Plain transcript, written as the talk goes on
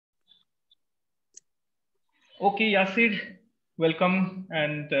Okay, Yasir, welcome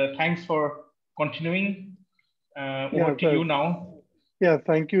and thanks for continuing. Over Yeah, to you now.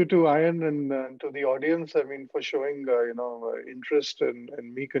 thank you to Ian and to the audience. I mean, for showing interest in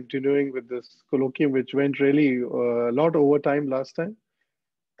me continuing with this colloquium, which went really a lot over time last time.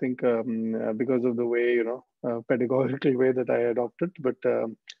 I think because of the way pedagogical way that I adopted. But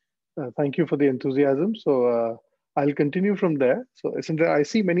thank you for the enthusiasm. So I'll continue from there. So since I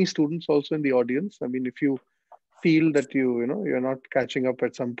see many students also in the audience, I mean, if you feel that you're not catching up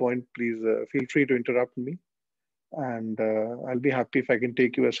at some point, please feel free to interrupt me and I'll be happy if I can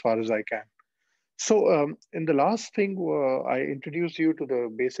take you as far as I can. So, in the last thing, I introduced you to the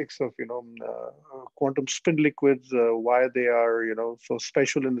basics of quantum spin liquids, why they are so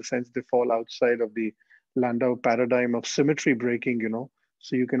special in the sense they fall outside of the Landau paradigm of symmetry breaking.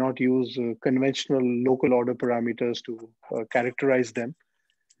 So you cannot use conventional local order parameters to characterize them.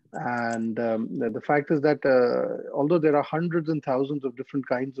 And the fact is that although there are hundreds and thousands of different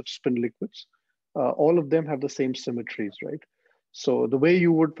kinds of spin liquids, all of them have the same symmetries, right? So the way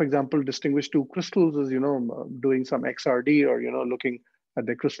you would, for example, distinguish two crystals is, doing some XRD or, looking at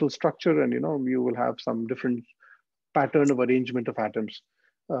the crystal structure and, you will have some different pattern of arrangement of atoms.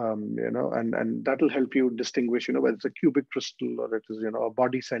 And that'll help you distinguish, whether it's a cubic crystal or it is, a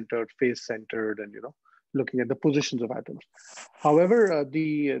body centered, face centered, and, looking at the positions of atoms. However,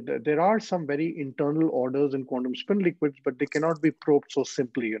 there are some very internal orders in quantum spin liquids, but they cannot be probed so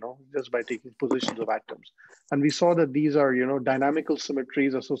simply, just by taking positions of atoms. And we saw that these are, dynamical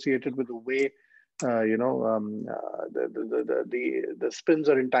symmetries associated with the way, the spins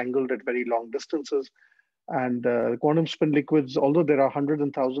are entangled at very long distances. And quantum spin liquids, although there are hundreds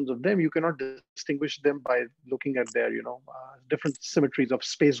and thousands of them, you cannot distinguish them by looking at their, different symmetries of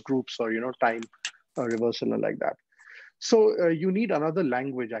space groups or, time reversal and like that. So you need another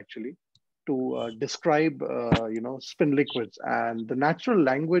language actually to describe spin liquids, and the natural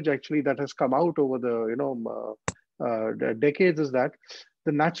language actually that has come out over the the decades is that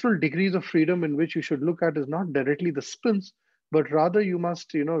the natural degrees of freedom in which you should look at is not directly the spins, but rather you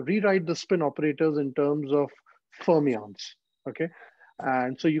must rewrite the spin operators in terms of fermions. Okay,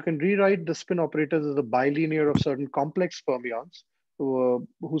 and so you can rewrite the spin operators as a bilinear of certain complex fermions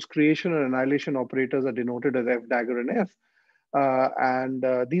whose creation and annihilation operators are denoted as F dagger and F. And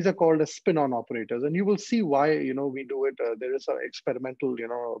these are called as spin-on operators. And you will see why, we do it. There is an experimental,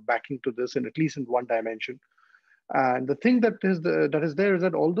 backing to this in at least in one dimension. And the thing that is there is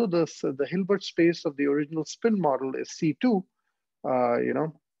that although the Hilbert space of the original spin model is C2, uh, you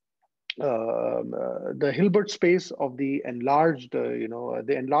know, the Hilbert space of the enlarged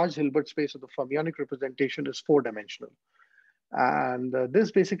Hilbert space of the fermionic representation is four-dimensional. And this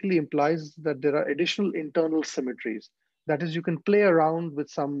basically implies that there are additional internal symmetries. That is, you can play around with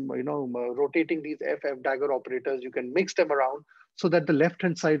some, rotating these F dagger operators. You can mix them around so that the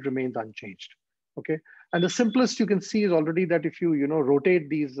left-hand side remains unchanged. Okay. And the simplest you can see is already that if you, rotate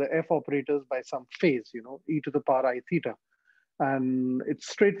these F operators by some phase, e to the power I theta. And it's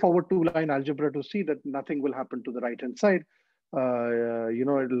straightforward two-line algebra to see that nothing will happen to the right-hand side.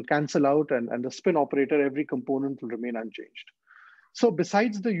 It'll cancel out and the spin operator, every component will remain unchanged. So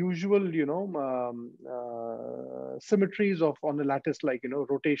besides the usual, symmetries of on the lattice, like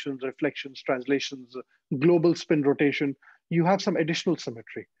rotations, reflections, translations, global spin rotation, you have some additional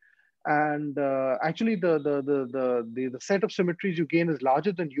symmetry. And actually, the set of symmetries you gain is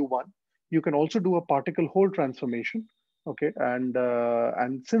larger than U1. You can also do a particle hole transformation. Okay, and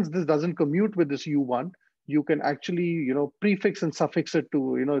since this doesn't commute with this U1, you can actually prefix and suffix it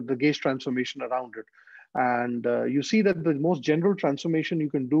to the gauge transformation around it. And you see that the most general transformation you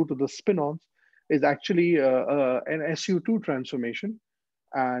can do to the spin-ons is actually an SU2 transformation.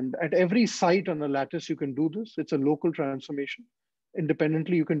 And at every site on a lattice, you can do this. It's a local transformation.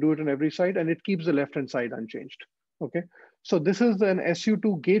 Independently, you can do it on every side, and it keeps the left-hand side unchanged. Okay, so this is an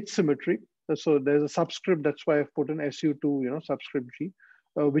SU2 gauge symmetry. So there's a subscript. That's why I've put an SU2, subscript G,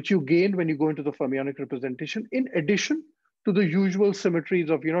 which you gain when you go into the fermionic representation. In addition to the usual symmetries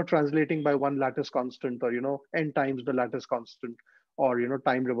of translating by one lattice constant, or n times the lattice constant, or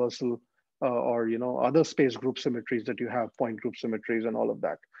time reversal, or other space group symmetries that you have, point group symmetries, and all of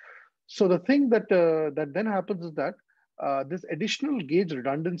that. So the thing that then happens is that this additional gauge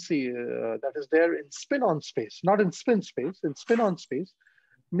redundancy that is there in spin-on space, not in spin space, in spin-on space,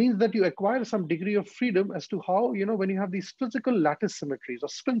 means that you acquire some degree of freedom as to how, when you have these physical lattice symmetries or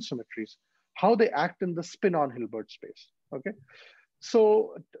spin symmetries, how they act in the spin-on Hilbert space. Okay,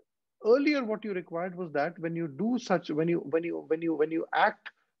 so earlier what you required was that when you do such, when you act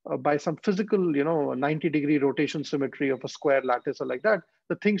by some physical, 90-degree rotation symmetry of a square lattice or like that,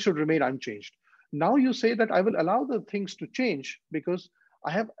 the thing should remain unchanged. Now you say that I will allow the things to change because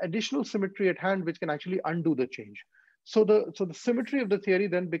I have additional symmetry at hand which can actually undo the change. So the symmetry of the theory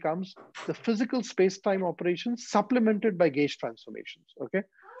then becomes the physical space-time operations supplemented by gauge transformations. Okay,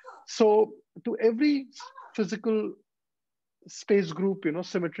 so to every physical space group,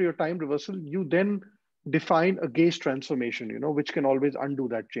 symmetry or time reversal, you then define a gauge transformation, which can always undo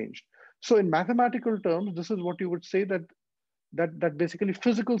that change. So in mathematical terms, this is what you would say that basically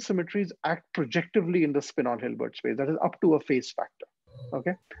physical symmetries act projectively in the spin-on Hilbert space. That is up to a phase factor.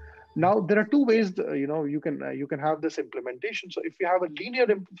 Okay. Now there are two ways you can have this implementation. So if you have a linear,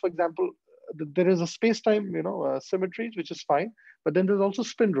 for example, there is a space-time symmetries, which is fine, but then there's also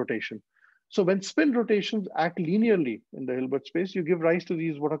spin rotation. So when spin rotations act linearly in the Hilbert space, you give rise to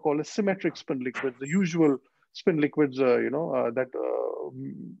these what are called as symmetric spin liquids, the usual spin liquids that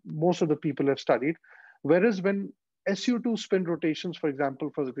most of the people have studied. Whereas when SU2 spin rotations, for example,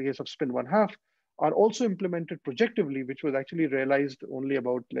 for the case of spin 1/2, are also implemented projectively, which was actually realized only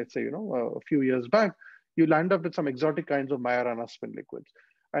about, let's say, a few years back, you land up with some exotic kinds of Majorana spin liquids.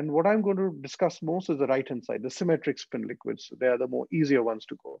 And what I'm going to discuss most is the right-hand side, the symmetric spin liquids. They are the more easier ones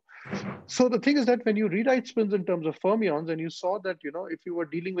to go. So the thing is that when you rewrite spins in terms of fermions, and you saw that, if you were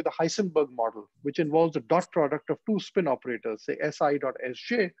dealing with a Heisenberg model, which involves a dot product of two spin operators, say Si dot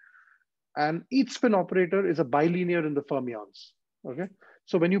Sj, and each spin operator is a bilinear in the fermions. Okay,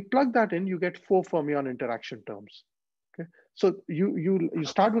 so when you plug that in, you get 4 fermion interaction terms. Okay, so you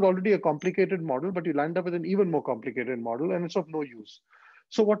start with already a complicated model, but you land up with an even more complicated model, and it's of no use.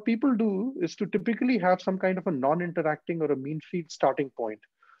 So what people do is to typically have some kind of a non-interacting or a mean field starting point.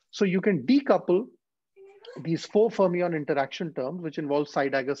 So you can decouple these 4 fermion interaction terms, which involve psi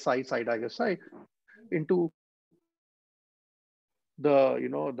dagger psi dagger psi, into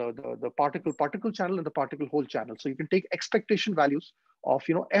the particle channel and the particle hole channel. So you can take expectation values of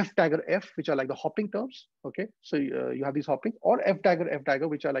f dagger f, which are like the hopping terms. Okay, so you have these hopping, or f dagger,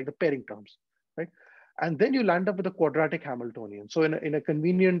 which are like the pairing terms, right? And then you land up with a quadratic Hamiltonian. So in a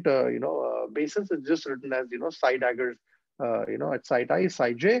convenient basis, it's just written as psi daggers at site I,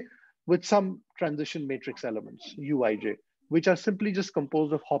 psi j, with some transition matrix elements uij, which are simply just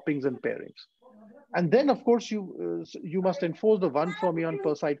composed of hoppings and pairings. And then, of course, you must enforce the one fermion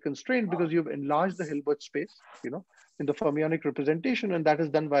per site constraint because you've enlarged the Hilbert space, in the fermionic representation, and that is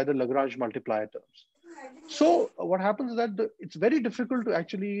done by the Lagrange multiplier terms. So what happens is that it's very difficult to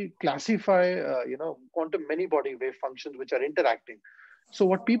actually classify, quantum many-body wave functions which are interacting. So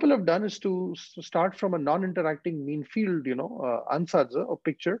what people have done is to start from a non-interacting mean field, ansatz or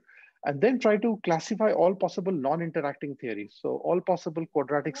picture, and then try to classify all possible non-interacting theories. So all possible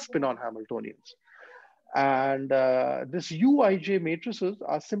quadratic spin-on Hamiltonians. And this Uij matrices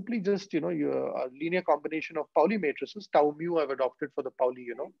are simply just, a linear combination of Pauli matrices. Tau mu I've adopted for the Pauli,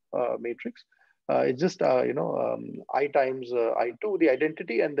 matrix. It's just, I times I2, the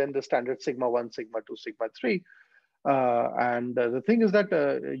identity, and then the standard sigma 1, sigma 2, sigma 3. And the thing is that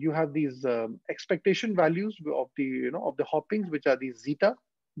you have these expectation values of the hoppings, which are these zeta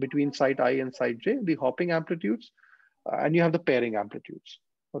between site I and site j, the hopping amplitudes, and you have the pairing amplitudes.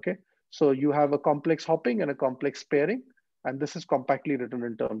 Okay, so you have a complex hopping and a complex pairing, and this is compactly written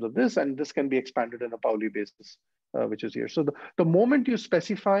in terms of this, and this can be expanded in a Pauli basis, which is here. So the moment you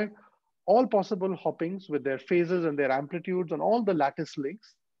specify all possible hoppings with their phases and their amplitudes and all the lattice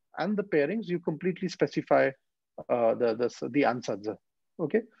links and the pairings, you completely specify the ansatz.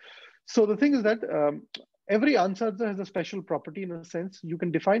 Okay, so the thing is that every ansatz has a special property. In a sense, you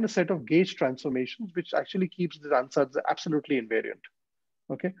can define a set of gauge transformations which actually keeps this ansatz absolutely invariant.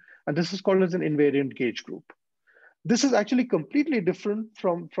 Okay, and this is called as an invariant gauge group. This is actually completely different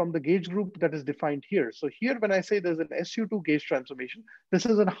from the gauge group that is defined here. So here, when I say there's an SU2 gauge transformation, this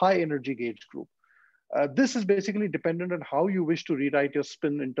is a high energy gauge group. This is basically dependent on how you wish to rewrite your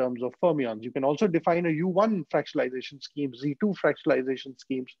spin in terms of fermions. You can also define a U1 fractionalization scheme, Z2 fractionalization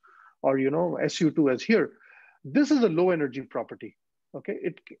schemes, or SU2 as here. This is a low energy property. Okay,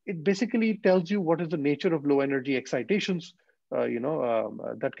 it basically tells you what is the nature of low energy excitations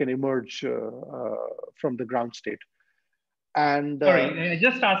that can emerge from the ground state. And sorry,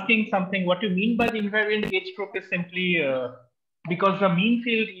 just asking something. What you mean by the invariant gauge group is simply because the mean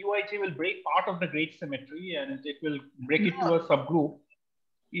field Uij will break part of the gauge symmetry and it will break it to a subgroup.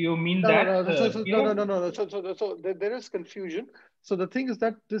 You mean that? So there is confusion. So the thing is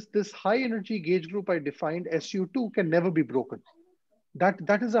that this high energy gauge group I defined, SU2, can never be broken.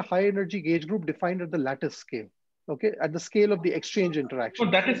 That is a high energy gauge group defined at the lattice scale. Okay, at the scale of the exchange interaction.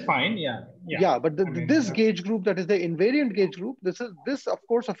 Oh, that is fine. Yeah. But this gauge group, that is the invariant gauge group, this of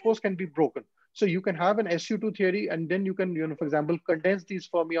course can be broken. So you can have an SU2 theory, and then you can, for example, condense these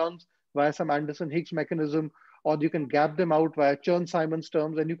fermions via some Anderson-Higgs mechanism, or you can gap them out via Chern-Simons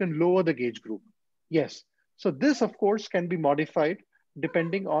terms, and you can lower the gauge group. Yes. So this, of course, can be modified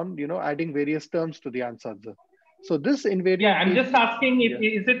depending on, adding various terms to the answer. So this Yeah, invariant I'm gauge, just asking if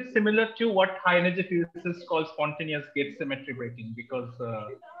yeah. is it similar to what high energy physicists call spontaneous gauge symmetry breaking, because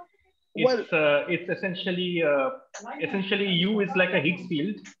Well, it's essentially U is like a Higgs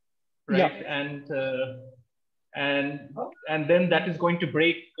field, yeah, right? And and then that is going to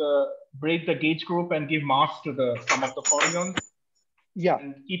break the gauge group and give mass to the some of the fermions yeah,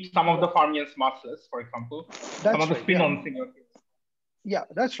 and keep some of the fermions massless, for example, some of that's the right. Yeah, spin-ons in your case. yeah,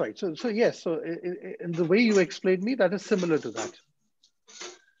 that's right. So yes. So in the way you explained me, that is similar to that.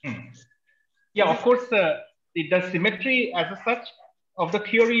 Yeah, of course, the symmetry as such of the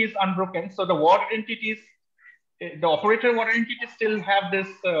theory is unbroken. So the word identities, the operator word identities still have this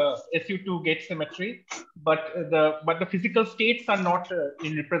SU2 gauge symmetry, but the physical states are not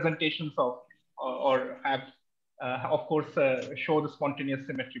in representations of or have, of course, show the spontaneous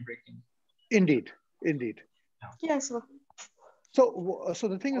symmetry breaking. Indeed, indeed. Yes, sir. So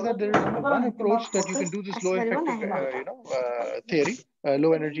the thing is that there is one approach that you can do this low effective, theory,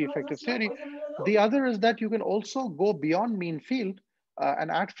 low energy effective theory. The other is that you can also go beyond mean field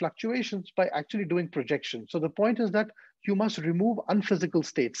and add fluctuations by actually doing projection. So the point is that you must remove unphysical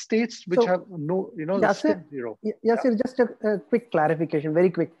states which have no, spin zero. Yasir, just a quick clarification, very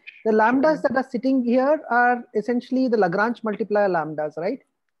quick. The lambdas Sure. that are sitting here are essentially the Lagrange multiplier lambdas, right?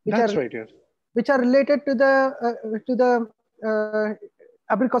 That's right, yes. Which are related to the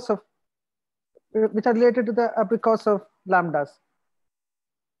abricos of lambdas.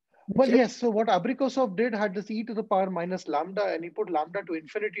 Well, yes. So what Abrikosov did had this e to the power minus lambda, and he put lambda to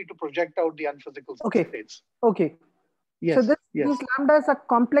infinity to project out the unphysical states. Okay. Yes. So these lambdas are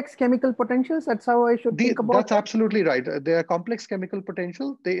complex chemical potentials. That's how I should think about it. That's absolutely right. They are complex chemical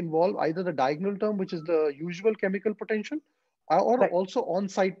potential. They involve either the diagonal term, which is the usual chemical potential, or also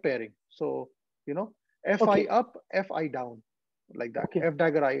on-site pairing. So, Fi up, Fi down, like that. F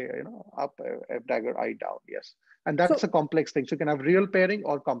dagger I, up, F dagger I down. Yes. And that's a complex thing. So you can have real pairing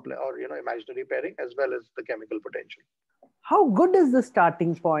or imaginary pairing, as well as the chemical potential. How good is the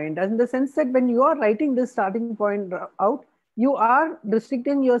starting point? In the sense that when you are writing this starting point out, you are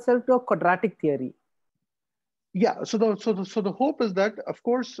restricting yourself to a quadratic theory. Yeah. So the hope is that, of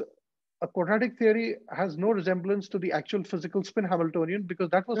course, a quadratic theory has no resemblance to the actual physical spin Hamiltonian, because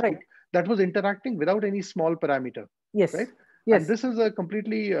that was interacting without any small parameter. Yes. Right. Yes. And this is a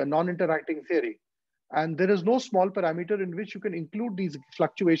completely non-interacting theory, and there is no small parameter in which you can include these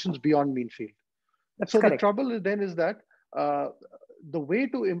fluctuations beyond mean field. That's so correct. The trouble then is that the way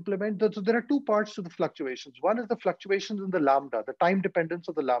to implement that, so there are two parts to the fluctuations. One is the fluctuations in the lambda, the time dependence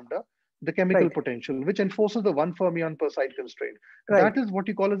of the lambda, the chemical potential, which enforces the 1 fermion per side constraint. That is what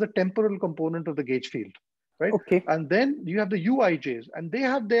you call as the temporal component of the gauge field, right? Okay. And then you have the Uijs, and they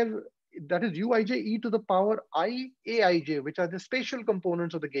have that is Uij e to the power I Aij, which are the spatial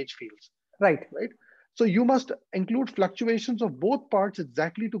components of the gauge fields. Right. So you must include fluctuations of both parts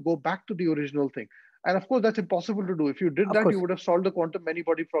exactly to go back to the original thing. And of course, that's impossible to do. If you did that, you would have solved the quantum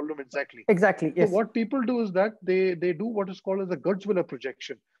many-body problem exactly. Exactly, yes. So what people do is that they do what is called as a Gutzwiller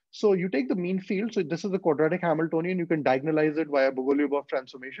projection. So you take the mean field. So this is the quadratic Hamiltonian. You can diagonalize it via Bogoliubov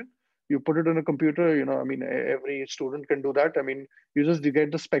transformation. You put it in a computer, every student can do that. You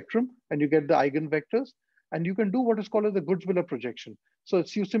get the spectrum and you get the eigenvectors, and you can do what is called as the Gutzwiller projection. So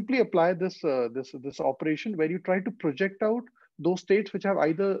you simply apply this operation where you try to project out those states which have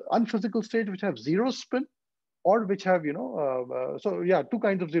either unphysical states which have zero spin, or which have two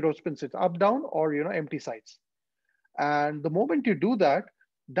kinds of zero spin states, up down or empty sites. And the moment you do that,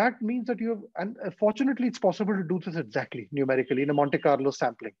 that means that you have, and fortunately it's possible to do this exactly numerically in a Monte Carlo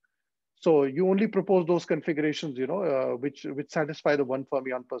sampling. So you only propose those configurations, which satisfy the 1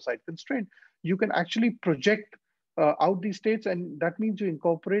 fermion per side constraint. You can actually project out these states, and that means you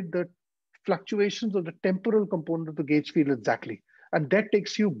incorporate the fluctuations of the temporal component of the gauge field exactly, and that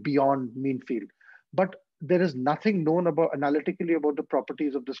takes you beyond mean field. But there is nothing known analytically about the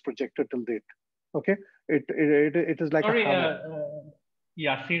properties of this projector till date. Okay, it is like Sorry, a hammer.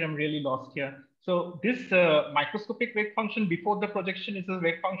 Yasir, I'm really lost here. So this microscopic wave function before the projection is a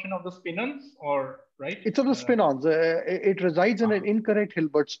wave function of the spin-ons, or right? It's of the spin-ons. It resides in an incorrect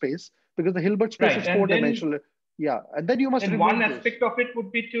Hilbert space, because the Hilbert space is 4-dimensional. Yeah, and then you must remove one aspect of it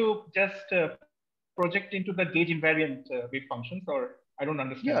would be to just project into the gauge invariant wave functions, or I don't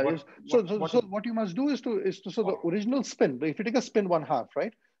understand. Yeah, so what you must do is to the original spin. If you take a spin 1/2,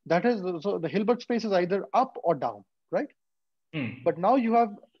 right? That is, so the Hilbert space is either up or down, right? But now you have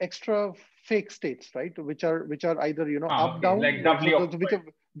extra fake states, right? Which are either up, down, like W.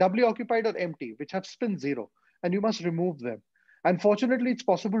 doubly occupied or empty, which have spin 0, and you must remove them. And fortunately, it's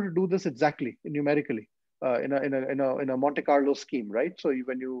possible to do this exactly numerically in a Monte Carlo scheme, right? So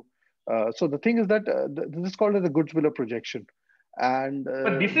so the thing is that this is called as a Gutzwiller projection, and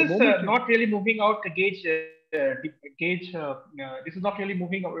But this the is moment not really moving out the gauge. This is not really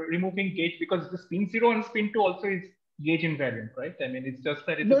removing gauge, because the spin 0 and spin 2 also is gauge invariant, right? I mean, it's just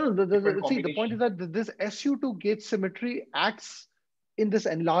that it's no, a no, different see, the point combination. is that this SU2 gauge symmetry acts in this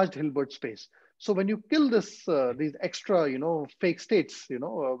enlarged Hilbert space. So when you kill these extra, fake states, which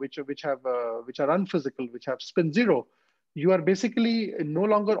are unphysical, which have spin 0, you are basically no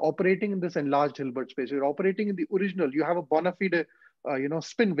longer operating in this enlarged Hilbert space. You're operating in the original. You have a bona fide,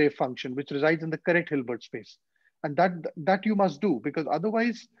 spin wave function which resides in the correct Hilbert space, and that you must do, because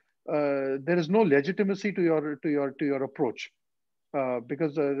otherwise there is no legitimacy to your approach.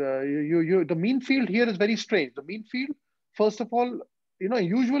 Because the mean field here is very strange. The mean field, first of all,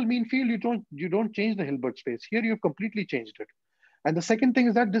 usual mean field, you don't change the Hilbert space. Here you've completely changed it. And the second thing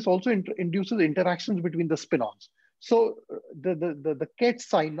is that this also induces interactions between the spin-ons. So the Ket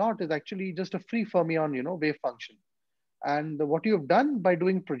psi naught is actually just a free fermion, wave function. And what you have done by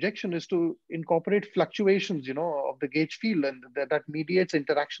doing projection is to incorporate fluctuations, of the gauge field, and that mediates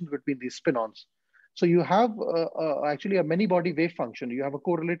interactions between these spin-ons. So you have actually a many-body wave function. You have a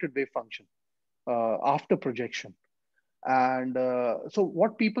correlated wave function after projection. And so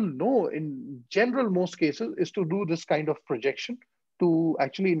what people know in general, most cases, is to do this kind of projection to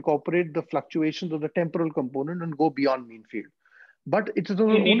actually incorporate the fluctuations of the temporal component and go beyond mean field. But it is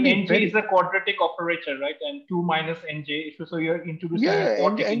Indeed, only NJ is very... a quadratic operator, right? And 2 minus NJ. So you're introducing Yeah,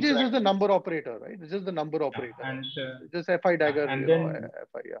 aquatic NJ is just the interactions. number operator, right? It's just the number Yeah, operator. and Just Fi dagger, then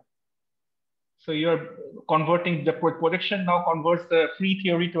Fi, yeah. so you're converting the projection now converts the free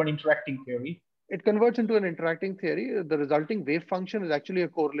theory to an interacting theory. It converts into an interacting theory. The resulting wave function is actually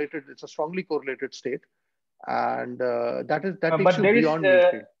it's a strongly correlated state. And that takes But you there is, beyond mean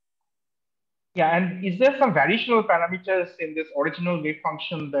field. yeah, and is there some variational parameters in this original wave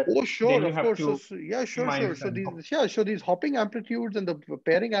function that Oh, then sure, you of have course. to Yeah, sure. optimize? So these hopping amplitudes and the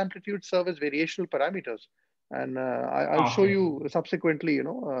pairing amplitudes serve as variational parameters. And I'll show Okay. you subsequently,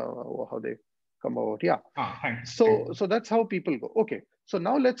 how they come about. Yeah. Thanks. So that's how people go. Okay. So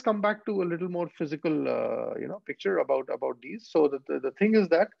now let's come back to a little more physical, picture about these. So the thing is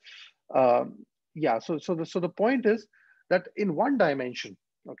that, yeah. So the point is that in one dimension,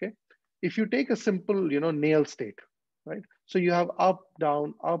 okay, if you take a simple, nail state, right? So you have up,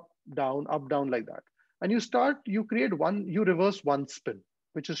 down, up, down, up, down, like that, and you reverse one spin,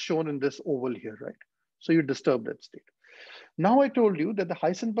 which is shown in this oval here, right? So you disturb that state. Now I told you that the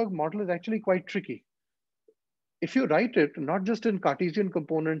Heisenberg model is actually quite tricky. If you write it not just in Cartesian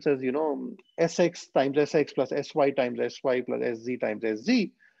components as Sx times Sx plus Sy times Sy plus Sz times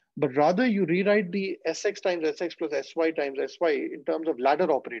Sz, but rather you rewrite the Sx times Sx plus Sy times Sy in terms of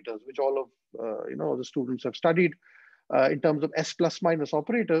ladder operators, which all of the students have studied, in terms of S plus minus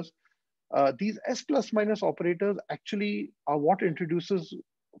operators. These S plus minus operators actually are what introduces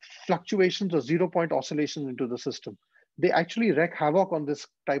fluctuations or 0-point oscillations into the system. They actually wreak havoc on this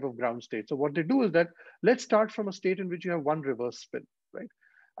type of ground state. So what they do is that, let's start from a state in which you have one reverse spin, right?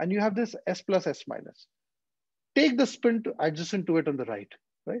 And you have this S plus S minus. Take the spin adjacent to it on the right,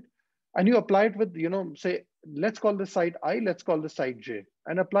 right? And you apply it with, say, let's call this side I, let's call this side J,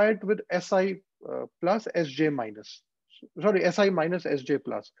 and apply it with Si plus Sj minus. Sorry, Si minus Sj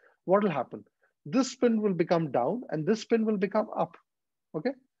plus. What will happen? This spin will become down and this spin will become up,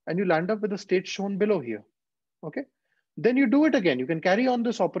 okay? And you land up with the state shown below here, okay? Then you do it again. You can carry on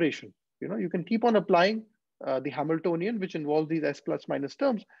this operation. You can keep on applying the Hamiltonian, which involves these S plus minus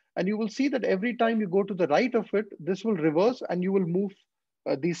terms. And you will see that every time you go to the right of it, this will reverse and you will move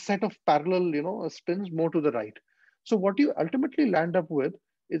these set of parallel, spins more to the right. So what you ultimately land up with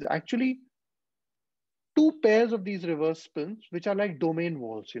is actually two pairs of these reverse spins, which are like domain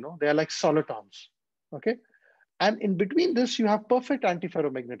walls, they are like solitons, okay? And in between this, you have perfect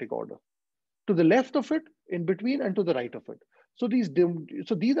antiferromagnetic order. To the left of it, in between, and to the right of it. So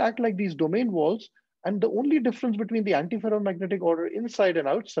these act like these domain walls, and the only difference between the antiferromagnetic order inside and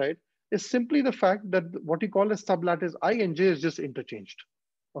outside is simply the fact that what you call as sublattice I and J is just interchanged.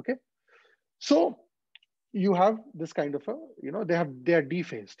 Okay, so you have this kind of they are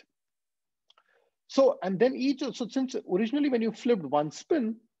dephased. So and then since originally when you flipped one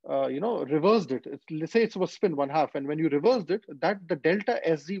spin, reversed it. Let's say it was spin 1/2, and when you reversed it, that the delta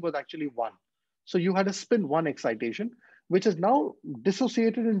Sz was actually 1. So you had a spin 1 excitation, which is now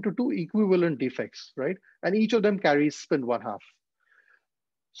dissociated into two equivalent defects, right? And each of them carries spin 1/2.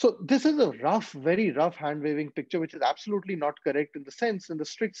 So this is a rough, very rough hand waving picture, which is absolutely not correct in the sense, in the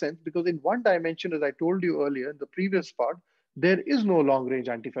strict sense, because in one dimension, as I told you earlier in the previous part, there is no long range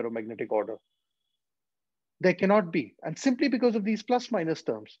antiferromagnetic order. There cannot be, and simply because of these plus minus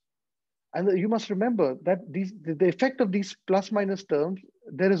terms. And you must remember that the effect of these plus minus terms,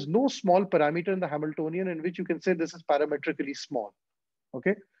 there is no small parameter in the Hamiltonian in which you can say this is parametrically small.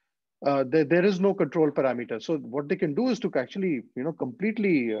 Okay, there is no control parameter. So what they can do is to actually,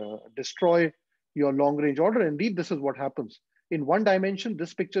 completely destroy your long range order. Indeed, this is what happens. In one dimension,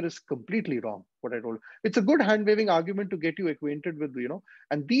 this picture is completely wrong. What I told, it's a good hand waving argument to get you acquainted with,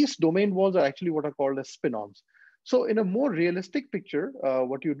 and these domain walls are actually what are called as spin-ons. So in a more realistic picture,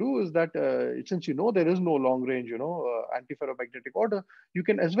 what you do is that since there is no long range, antiferromagnetic order, you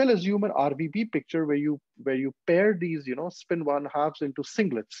can as well assume an RBP picture where you pair these, spin one halves into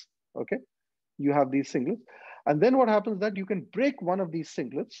singlets. Okay, you have these singlets, and then what happens that you can break one of these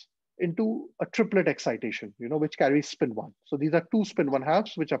singlets into a triplet excitation, which carries spin one. So these are two spin one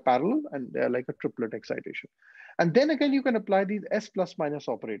halves which are parallel, and they're like a triplet excitation. And then again, you can apply these S plus minus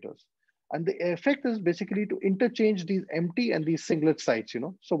operators. And the effect is basically to interchange these empty and these singlet sites.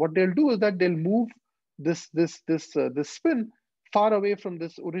 So what they'll do is that they'll move this spin far away from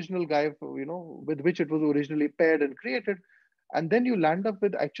this original guy, with which it was originally paired and created. And then you land up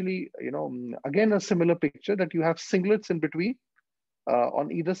with actually, again, a similar picture that you have singlets in between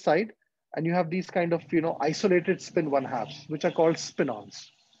on either side, and you have these kind of, isolated spin one halves, which are called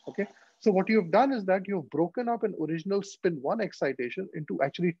spin-ons. Okay. So what you've done is that you've broken up an original spin one excitation into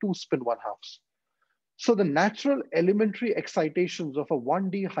actually two spin one halves. So the natural elementary excitations of a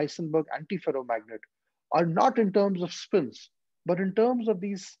 1D Heisenberg antiferromagnet are not in terms of spins, but in terms of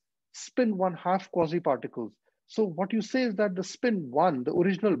these spin one half quasi-particles. So what you say is that the spin one, the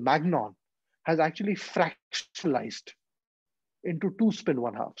original magnon, has actually fractionalized into two spin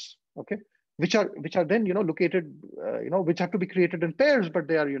one halves. Okay, which are then located, which have to be created in pairs, but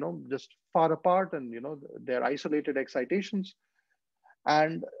they are just far apart, and they're isolated excitations.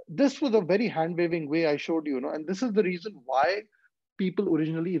 And this was a very hand waving way I showed you, and this is the reason why people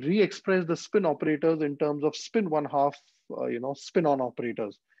originally re-expressed the spin operators in terms of spin one half, spin on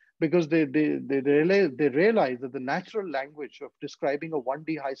operators, because they realize that the natural language of describing a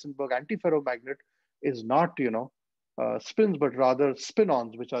 1D Heisenberg antiferromagnet is not, spins, but rather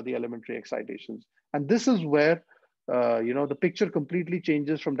spin-ons, which are the elementary excitations. And this is where, the picture completely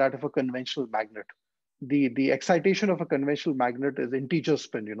changes from that of a conventional magnet. The excitation of a conventional magnet is integer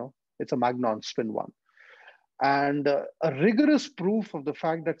spin, it's a magnon spin one. And a rigorous proof of the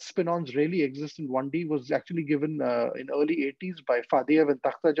fact that spin-ons really exist in 1D was actually given in early 80s by Fadiev and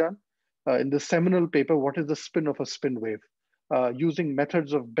Takhtajan in the seminal paper, What is the Spin of a Spin Wave? Using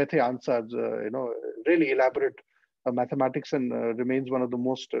methods of Bethe-Ansatz, really elaborate mathematics, and remains one of the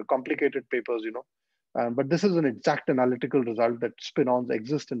most complicated papers, but this is an exact analytical result that spin-ons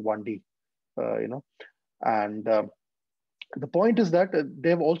exist in 1D, and the point is that they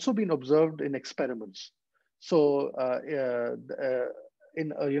have also been observed in experiments. So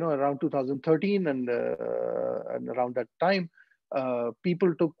in around 2013 and around that time,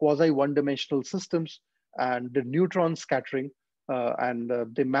 people took quasi one-dimensional systems and did neutron scattering, and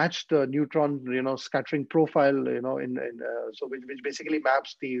they matched the neutron scattering profile, so which basically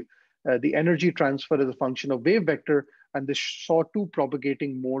maps the energy transfer as a function of wave vector, and they saw two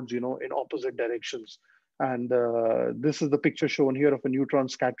propagating modes in opposite directions. And this is the picture shown here of a neutron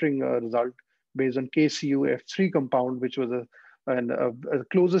scattering result based on KCuF3 compound, which was a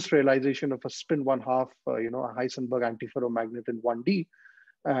closest realization of a spin one half, a Heisenberg antiferromagnet in 1D.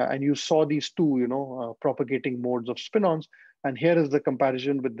 And you saw these two, propagating modes of spin-ons. And here is the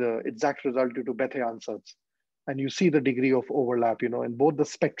comparison with the exact result due to Bethe-Ansatz. And you see the degree of overlap, in both the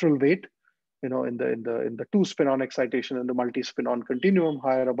spectral weight, in the two spin-on excitation and the multi-spin-on continuum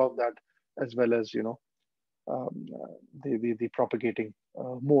higher above that, as well as the propagating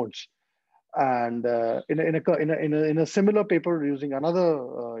modes. And in a similar paper using another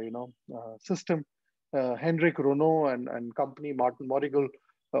system, Henrik Renault and company, Martin Morigal,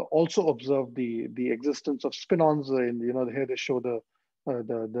 also observed the existence of spin-ons. Here they show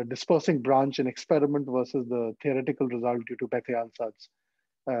the dispersing branch in experiment versus the theoretical result due to Bethe-Ansatz.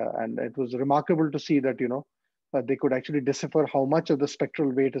 And it was remarkable to see that they could actually decipher how much of the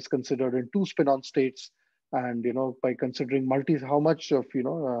spectral weight is considered in two spin-on states, and by considering how much of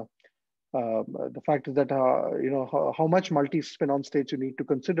the fact is that how much multi-spin-on states you need to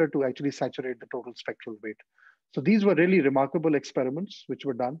consider to actually saturate the total spectral weight. So these were really remarkable experiments which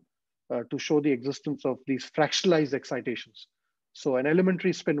were done to show the existence of these fractionalized excitations. So an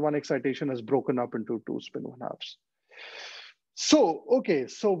elementary spin one excitation has broken up into two spin one halves. So, okay,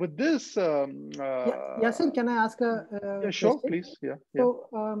 so with this, Yasir, can I ask yeah, a sure, question? please, yeah, yeah.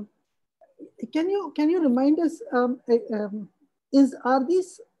 So, can you remind us? Are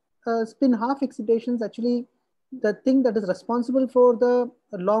these spin half excitations actually the thing that is responsible for the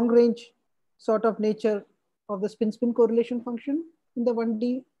long range sort of nature of the spin correlation function in the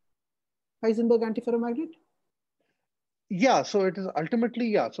 1D Heisenberg antiferromagnet? Yeah, so it is ultimately,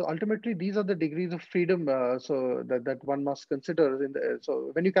 yeah. So ultimately, these are the degrees of freedom. So that one must consider in the. So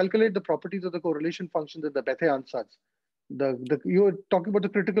when you calculate the properties of the correlation functions in the Bethe ansatz, you're talking about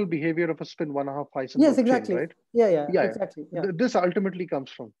the critical behavior of a spin 1/2 Yes, Heisenberg chain, exactly. right? Yeah, yeah, Yeah, exactly. yeah. Yeah. This ultimately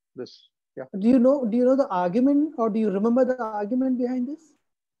comes from this. Yeah. Do you know the argument, or do you remember the argument behind this?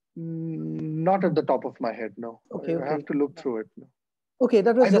 Not at the top of my head, no. Okay, I have okay. to look through it. No. Okay,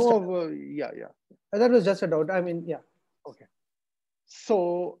 that I was just know a, of, yeah, yeah. that was just a doubt. I mean, yeah. Okay.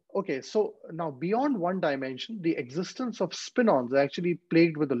 So, okay, so now beyond one dimension, the existence of spin-ons are actually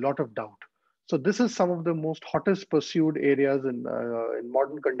plagued with a lot of doubt. So this is some of the most hottest pursued areas in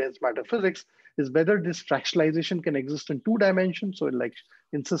modern condensed matter physics, is whether this fractionalization can exist in two dimensions, so like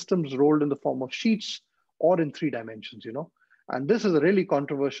in systems rolled in the form of sheets, or in three dimensions, you know. And this is a really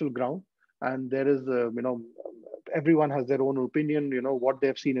controversial ground. And there is, everyone has their own opinion, you know, what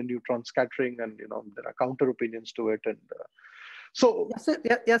they've seen in neutron scattering, and, you know, there are counter opinions to it. And so, Yes, sir.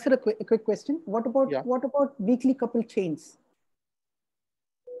 Yeah, yes, sir. A quick question. yeah. What about weakly coupled chains?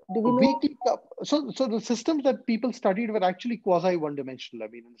 Do we know? So the systems that people studied were actually quasi one-dimensional. I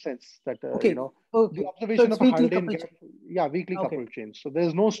mean, in the sense that Okay, the okay. So observation it's of a weakly Haldane coupled gap, chain. yeah, weakly Okay, coupled chains. So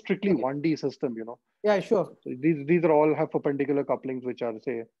there's no strictly okay. 1D system, you know. Yeah, sure. So these are all have perpendicular couplings, which are,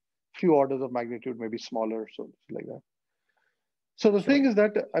 say, few orders of magnitude, maybe smaller, so like that. So the Sure. thing is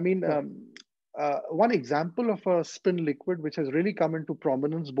that, I mean, Yeah. one example of a spin liquid which has really come into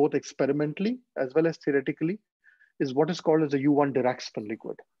prominence both experimentally as well as theoretically is what is called as a U1 Dirac spin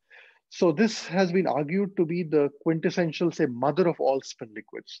liquid. So this has been argued to be the quintessential, say, mother of all spin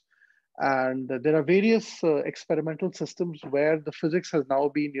liquids. And there are various experimental systems where the physics has now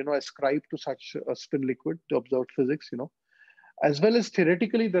been, you know, ascribed to such a spin liquid, the observed physics, you know. As well as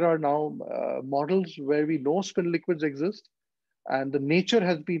theoretically, there are now models where we know spin liquids exist, and the nature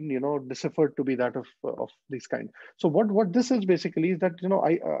has been, you know, deciphered to be that of this kind. So what this is basically is that, you know,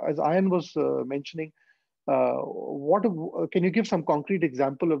 as Ian was mentioning, what can you give some concrete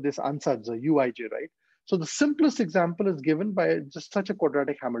example of this ansatz, UIJ, right? So the simplest example is given by just such a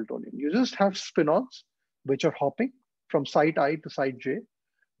quadratic Hamiltonian. You just have spin-ons which are hopping from site I to site J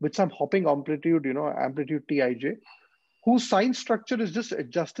with some hopping amplitude, you know, amplitude Tij, whose sign structure is just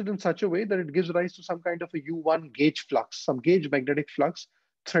adjusted in such a way that it gives rise to some kind of a U1 gauge flux, some gauge magnetic flux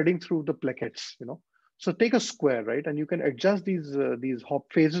threading through the plaquettes, you know. So take a square, right? And you can adjust these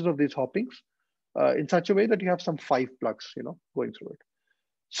hop phases of these hoppings in such a way that you have some 5 flux, you know, going through it.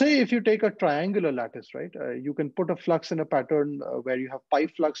 Say if you take a triangular lattice, right, you can put a flux in a pattern where you have pi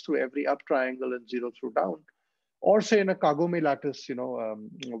flux through every up triangle and 0 through down. Or say in a Kagome lattice, you know,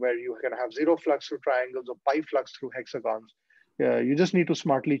 where you can have 0 flux through triangles or pi flux through hexagons. You just need to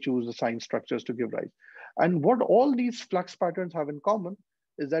smartly choose the sign structures to give rise. And what all these flux patterns have in common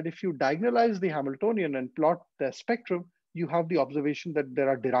is that if you diagonalize the Hamiltonian and plot the spectrum, you have the observation that there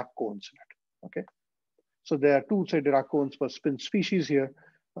are Dirac cones in it. Okay. So there are two, say, Dirac cones per spin species here,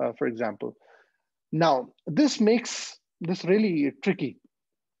 for example. Now, this makes this really tricky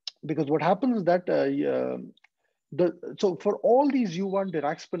because what happens is that so for all these U1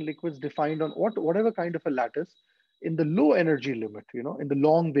 Dirac spin liquids defined on whatever kind of a lattice, in the low energy limit, you know, in the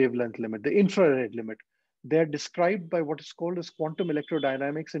long wavelength limit, the infrared limit, they're described by what is called as quantum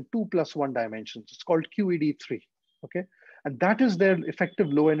electrodynamics in 2+1 dimensions. It's called QED3. Okay, and that is their effective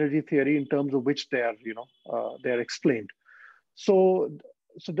low energy theory in terms of which they are, you know, they are explained. So,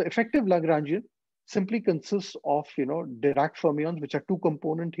 so the effective Lagrangian simply consists of, you know, Dirac fermions, which are two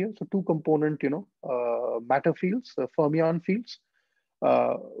component here. So two component, you know, matter fields, fermion fields,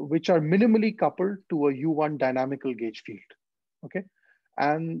 which are minimally coupled to a U1 dynamical gauge field. Okay.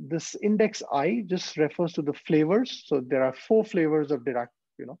 And this index I just refers to the flavors. So there are 4 flavors of Dirac,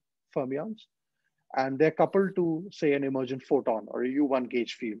 you know, fermions, and they're coupled to, say, an emergent photon or a U1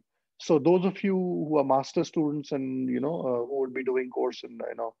 gauge field. So those of you who are master students and, you know, who would be doing course in,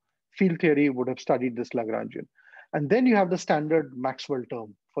 you know, field theory would have studied this Lagrangian. And then you have the standard Maxwell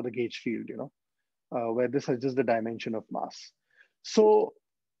term for the gauge field, you know, where this is just the dimension of mass. So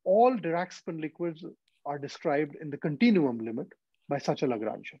all Dirac spin liquids are described in the continuum limit by such a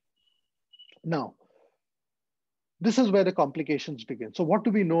Lagrangian. Now, this is where the complications begin. So what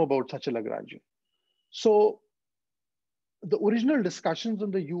do we know about such a Lagrangian? So the original discussions on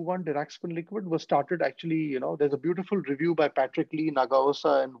the U1 Dirac spin liquid was started actually, there's a beautiful review by Patrick Lee,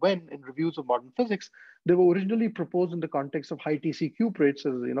 Nagaosa, and Wen in Reviews of Modern Physics. They were originally proposed in the context of high TC cuprates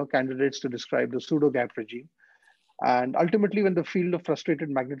as, candidates to describe the pseudo-gap regime. And ultimately, when the field of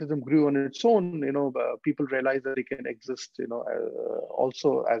frustrated magnetism grew on its own, people realized that they can exist,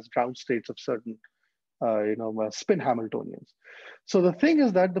 also as ground states of certain, spin Hamiltonians. So the thing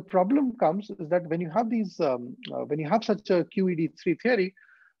is that the problem comes is that when you have these, when you have such a QED3 theory,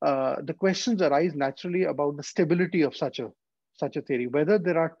 the questions arise naturally about the stability of such a theory, whether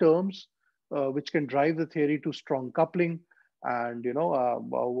there are terms which can drive the theory to strong coupling, and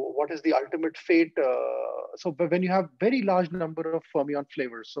what is the ultimate fate. So when you have very large number of fermion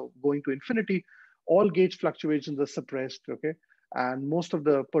flavors, so going to infinity, all gauge fluctuations are suppressed, okay, and most of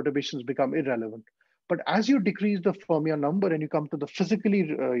the perturbations become irrelevant. But as you decrease the fermion number and you come to the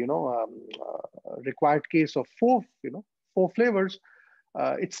physically, required case of four flavors,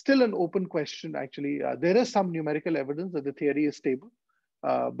 it's still an open question. Actually, there is some numerical evidence that the theory is stable,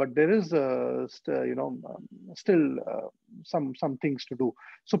 but there is, still some things to do.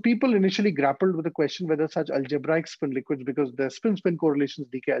 So people initially grappled with the question whether such algebraic spin liquids, because their spin-spin correlations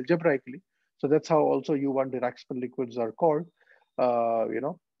decay algebraically. So that's how also U1 Dirac spin liquids are called.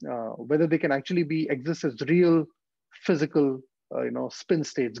 Whether they can actually exist as real physical, spin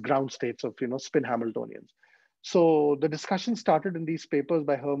states, ground states of, spin Hamiltonians. So the discussion started in these papers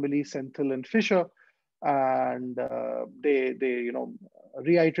by Hermele, Senthil, and Fisher, and they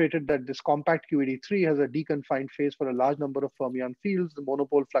reiterated that this compact QED3 has a deconfined phase for a large number of fermion fields. The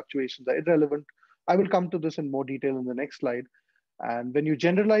monopole fluctuations are irrelevant. I will come to this in more detail in the next slide. And when you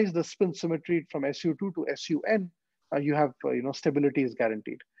generalize the spin symmetry from SU2 to SUN, you have, stability is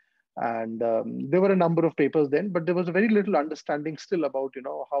guaranteed. And there were a number of papers then, but there was a very little understanding still about,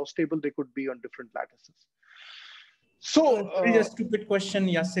 how stable they could be on different lattices. So just a stupid question,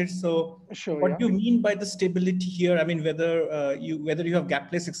 Yasir. So sure, what do you mean by the stability here? I mean, whether you have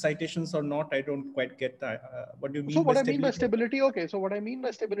gapless excitations or not, I don't quite get that. What do you mean so by what stability? I mean by stability, okay. So what I mean by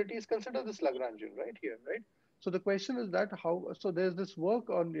stability is consider this Lagrangian right here, right? So the question is that so there's this work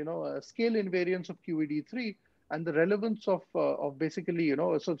on, scale invariance of QED3 and the relevance of basically,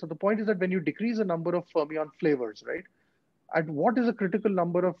 so the point is that when you decrease the number of fermion flavors, right? At what is a critical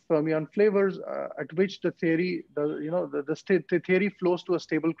number of fermion flavors at which the theory, the theory flows to a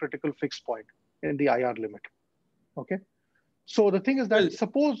stable critical fixed point in the IR limit. Okay. So the thing is that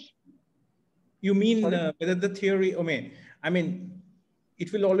suppose. You mean whether the theory, I mean,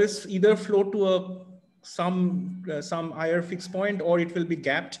 it will always either flow to some IR fixed point, or it will be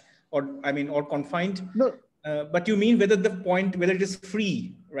gapped, or confined. No. But you mean whether whether it is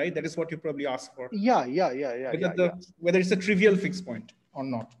free, right? That is what you probably ask for. Yeah. Whether it's a trivial fixed point or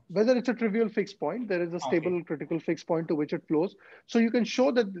not. Whether it's a trivial fixed point, there is a stable critical fixed point to which it flows. So you can show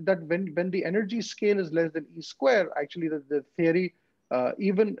that when the energy scale is less than E square, actually the theory,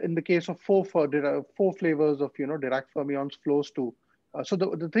 even in the case of four flavors of Dirac fermions, flows to. So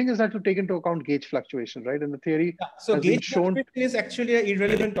the thing is that to take into account gauge fluctuation, right? And the theory so gauge fluctuation is actually an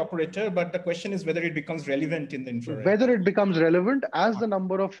irrelevant operator, but the question is whether it becomes relevant in the infrared. Whether it becomes relevant as the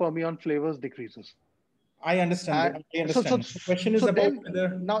number of fermion flavors decreases. I understand. So the question is about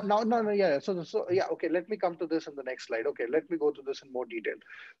whether yeah. So yeah. Okay. Let me come to this in the next slide. Okay. Let me go to this in more detail.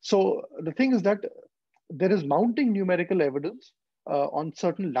 So the thing is that there is mounting numerical evidence on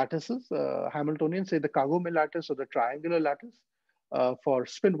certain lattices, Hamiltonian, say the Kagome lattice or the triangular lattice, for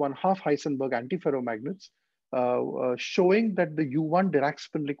spin 1/2 Heisenberg antiferromagnets, showing that the U1 Dirac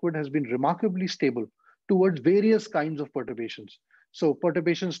spin liquid has been remarkably stable towards various kinds of perturbations. So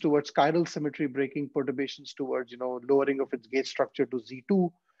perturbations towards chiral symmetry breaking, perturbations towards lowering of its gauge structure to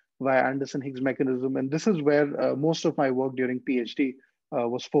Z2 via Anderson-Higgs mechanism, and this is where most of my work during PhD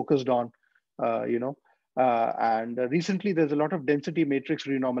was focused on. And recently there's a lot of density matrix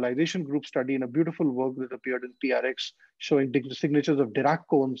renormalization group study in a beautiful work that appeared in PRX showing signatures of Dirac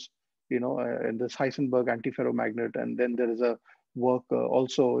cones, in this Heisenberg antiferromagnet, and then there is a work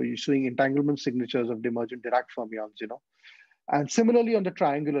also showing entanglement signatures of divergent Dirac fermions, And similarly on the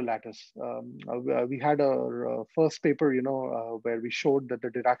triangular lattice, we had our first paper, where we showed that the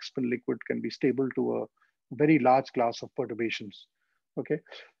Dirac spin liquid can be stable to a very large class of perturbations. Okay.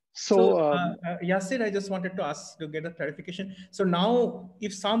 So Yasir, I just wanted to ask to get a clarification. So now,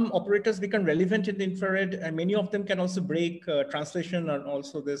 if some operators become relevant in the infrared, and many of them can also break translation and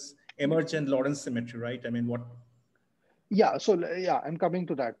also this emergent Lorentz symmetry, right? I mean, what? Yeah. So yeah, I'm coming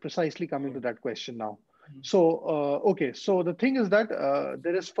to that. Precisely coming to that question now. So okay. So the thing is that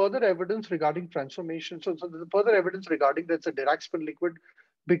there is further evidence regarding transformation. So the further evidence regarding that's a Dirac spin liquid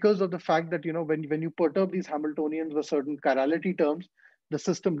because of the fact that, when you perturb these Hamiltonians with certain chirality terms, the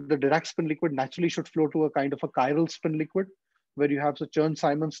system, the Dirac spin liquid naturally should flow to a kind of a chiral spin liquid, where you have the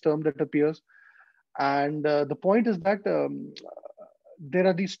Chern-Simons term that appears. And the point is that there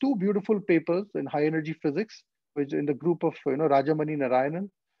are these two beautiful papers in high energy physics, which in the group of Rajamani Narayanan,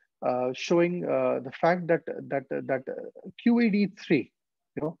 showing the fact that QED3,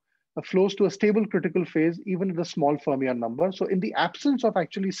 flows to a stable critical phase even at a small fermion number. So in the absence of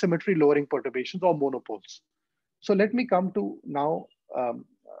actually symmetry lowering perturbations or monopoles. So let me come to now,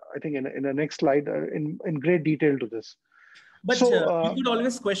 I think in the next slide, in great detail to this. But so, you could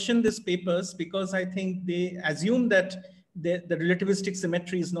always question these papers, because I think they assume that the relativistic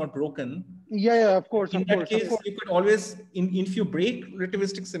symmetry is not broken. Yeah, of course. In that case, you could always, if you break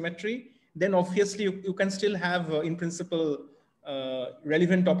relativistic symmetry, then obviously you can still have, in principle,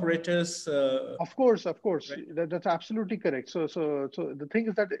 relevant operators. Of course. Right? That's absolutely correct. So the thing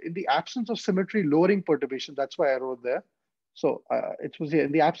is that in the absence of symmetry lowering perturbation, that's why I wrote there. So it was here,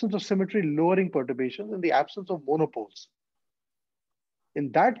 in the absence of symmetry lowering perturbations, in the absence of monopoles. In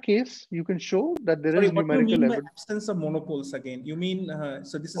that case, you can show that there is numerical evidence. Absence of monopoles again? You mean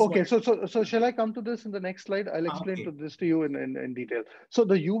so this is okay? So shall I come to this in the next slide? I'll explain this to you in detail. So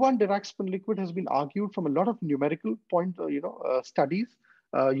the U1 Dirac spin liquid has been argued from a lot of numerical studies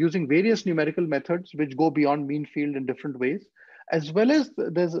using various numerical methods which go beyond mean field in different ways, as well as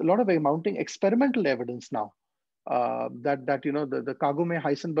there's a lot of mounting experimental evidence now that the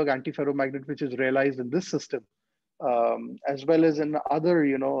Kagome-Heisenberg antiferromagnet, which is realized in this system. As well as in other,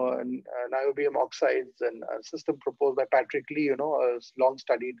 niobium oxides and a system proposed by Patrick Lee, a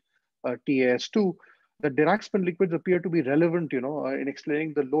long-studied TAS2, the Dirac spin liquids appear to be relevant, in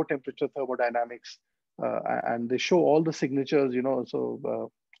explaining the low temperature thermodynamics, and they show all the signatures, so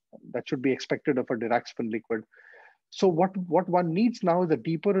that should be expected of a Dirac spin liquid. So what one needs now is a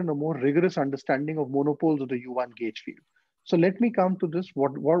deeper and a more rigorous understanding of monopoles of the U1 gauge field. So let me come to this.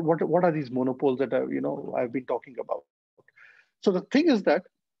 What are these monopoles that I've been talking about? So the thing is that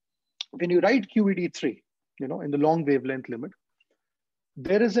when you write QED3, in the long wavelength limit,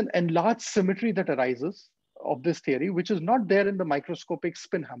 there is an enlarged symmetry that arises of this theory, which is not there in the microscopic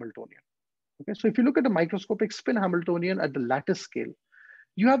spin Hamiltonian. Okay, so if you look at the microscopic spin Hamiltonian at the lattice scale,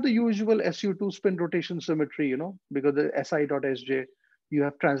 you have the usual SU2 spin rotation symmetry, because the SI.Sj. You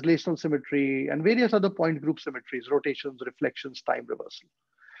have translational symmetry and various other point group symmetries, rotations, reflections, time reversal.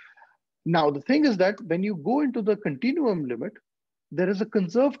 Now, the thing is that when you go into the continuum limit, there is a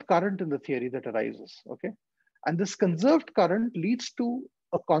conserved current in the theory that arises, okay? And this conserved current leads to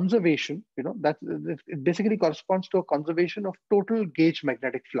a conservation, that it basically corresponds to a conservation of total gauge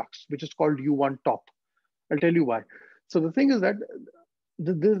magnetic flux, which is called U1 top. I'll tell you why. So the thing is that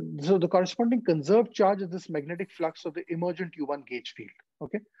so the corresponding conserved charge is this magnetic flux of the emergent U1 gauge field.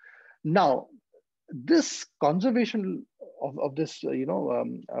 Okay. Now, this conservation of this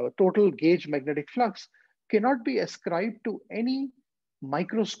total gauge magnetic flux cannot be ascribed to any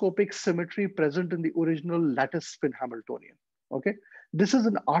microscopic symmetry present in the original lattice spin Hamiltonian. Okay. This is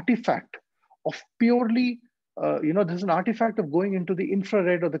an artifact of purely this is an artifact of going into the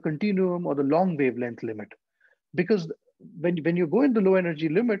infrared or the continuum or the long wavelength limit, because when you go in the low energy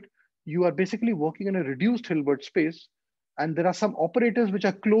limit, you are basically working in a reduced Hilbert space, and there are some operators which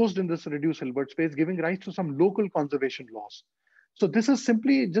are closed in this reduced Hilbert space, giving rise to some local conservation laws. So this is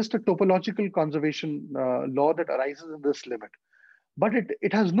simply just a topological conservation law that arises in this limit, but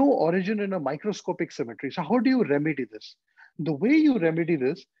it has no origin in a microscopic symmetry. So how do you remedy this? The way you remedy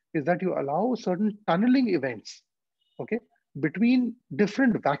this is that you allow certain tunneling events, okay, between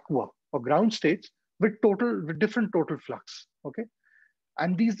different vacua or ground states with different total flux, okay?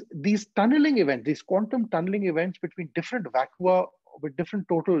 And these tunneling events, these quantum tunneling events between different vacua with different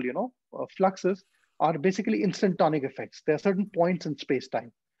total, fluxes are basically instantonic effects. There are certain points in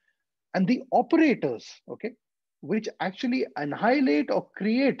space-time. And the operators, okay, which actually annihilate or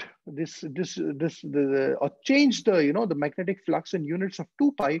create or change the magnetic flux in units of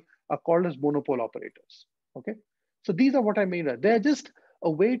 2 pi are called as monopole operators, okay? So these are what I mean. They're just a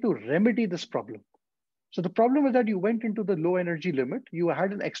way to remedy this problem. So the problem is that you went into the low energy limit, you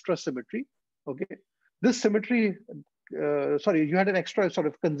had an extra symmetry, okay? This symmetry, you had an extra sort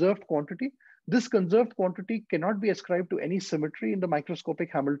of conserved quantity. This conserved quantity cannot be ascribed to any symmetry in the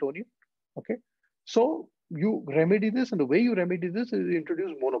microscopic Hamiltonian, okay? So you remedy this, and the way you remedy this is you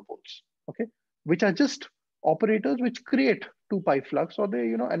introduce monopoles, okay? Which are just operators which create 2 pi flux, or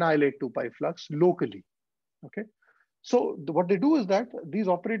they, annihilate 2 pi flux locally, okay? So what they do is that these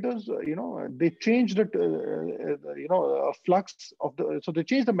operators, they change the, flux of the, so they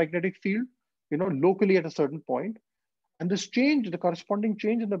change the magnetic field, locally at a certain point. And this change, the corresponding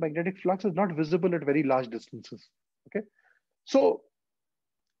change in the magnetic flux is not visible at very large distances. Okay. So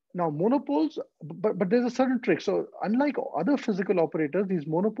now monopoles, but there's a certain trick. So unlike other physical operators, these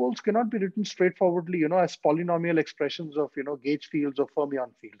monopoles cannot be written straightforwardly, as polynomial expressions of, gauge fields or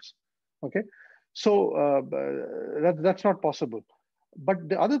fermion fields. Okay. So that's not possible. But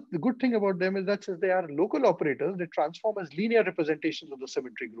the good thing about them is that since they are local operators, they transform as linear representations of the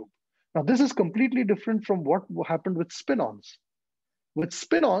symmetry group. Now, this is completely different from what happened with spin-ons. With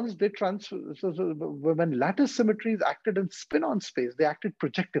spin-ons, they when lattice symmetries acted in spin-on space, they acted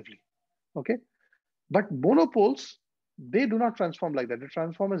projectively. Okay, but monopoles, they do not transform like that. They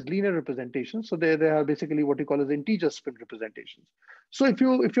transform as linear representations. So they are basically what you call as integer spin representations. So if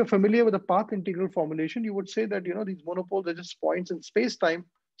you're familiar with the path integral formulation, you would say that these monopoles are just points in space-time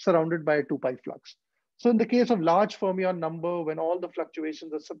surrounded by a 2π flux. So in the case of large fermion number, when all the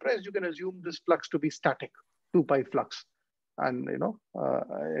fluctuations are suppressed, you can assume this flux to be static, 2π flux, and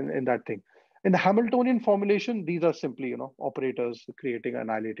in that thing. In the Hamiltonian formulation, these are simply operators creating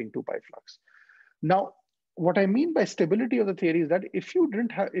annihilating 2π flux. Now, what I mean by stability of the theory is that if you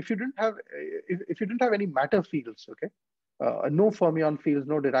didn't have any matter fields, okay, no fermion fields,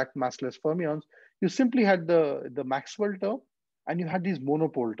 no Dirac massless fermions, you simply had the Maxwell term and you had these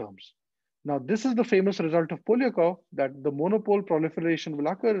monopole terms. Now, this is the famous result of Polyakov, that the monopole proliferation will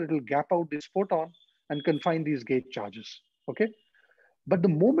occur. It will gap out this photon and confine these gauge charges. Okay, but the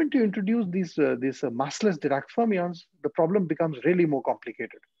moment you introduce these massless Dirac fermions, the problem becomes really more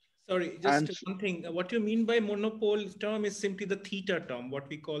complicated. Sorry, just one thing. What you mean by monopole term is simply the theta term, what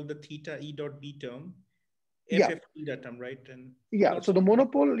we call the theta E dot B term, FF theta term, right? And yeah, so the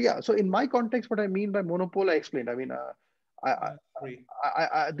monopole, so in my context, what I mean by monopole, I explained. I mean,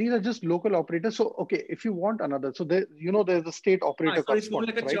 these are just local operators. So, okay, if you want another, so there's the state operator. So it's more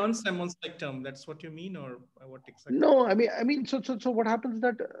like a Chern-Simons like term. That's what you mean, or what exactly? No, I mean, so what happens is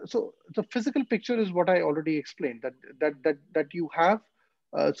that, so the physical picture is what I already explained, that you have,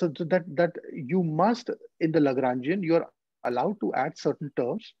 so that you must, in the Lagrangian, you're allowed to add certain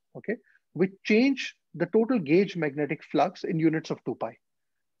terms, okay, which change the total gauge magnetic flux in units of 2π.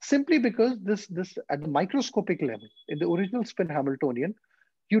 Simply because this at the microscopic level, in the original spin Hamiltonian,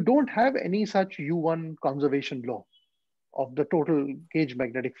 you don't have any such U1 conservation law of the total gauge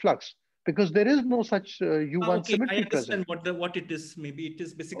magnetic flux, because there is no such U1 symmetry I understand present. what it is. Maybe it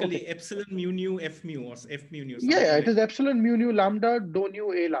is basically epsilon mu nu F mu or F mu nu. Yeah, it is epsilon mu nu lambda do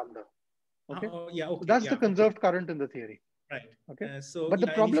nu a lambda. Okay. So that's the conserved current in the theory. Right. Okay. But the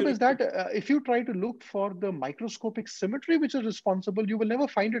problem is that if you try to look for the microscopic symmetry which is responsible, you will never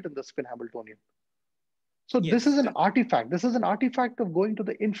find it in the spin Hamiltonian. So this is an artifact. This is an artifact of going to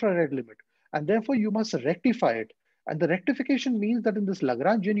the infrared limit, and therefore you must rectify it. And the rectification means that in this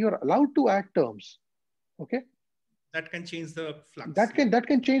Lagrangian, you're allowed to add terms. Okay. That can change the flux. That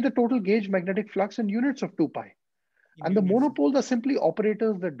can change the total gauge magnetic flux in units of 2π. And the monopoles are simply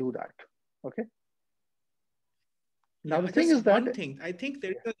operators that do that. Okay. Now the thing is that one thing, I think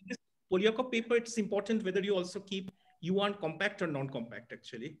there is this Polyakov paper, it's important whether you also keep U1 compact or non-compact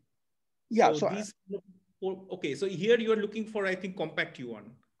actually. Yeah. Okay. So here you are looking for, I think, compact U1.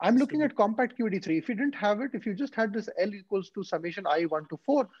 I'm looking at compact QED3. If you didn't have it, if you just had this L equals to summation I1 to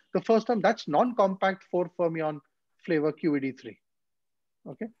 4, the first term, that's non-compact 4 fermion flavor QED3.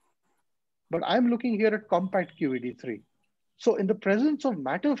 Okay. But I'm looking here at compact QED3. So in the presence of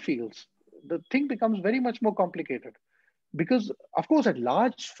matter fields, the thing becomes very much more complicated. Because of course, at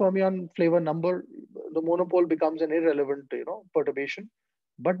large fermion flavor number, the monopole becomes an irrelevant, perturbation.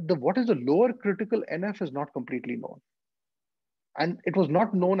 But what is the lower critical NF is not completely known. And it was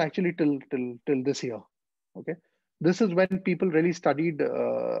not known actually till this year. Okay, this is when people really studied.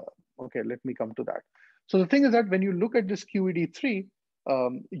 Okay, let me come to that. So the thing is that when you look at this QED3,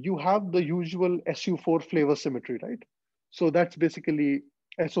 you have the usual SU4 flavor symmetry, right? So that's basically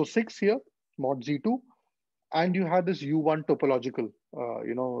SO6 here, mod Z2, and you have this U1 topological,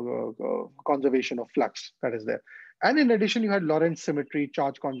 conservation of flux that is there. And in addition, you had Lorentz symmetry,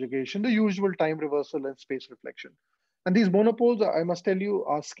 charge conjugation, the usual time reversal and space reflection. And these monopoles, I must tell you,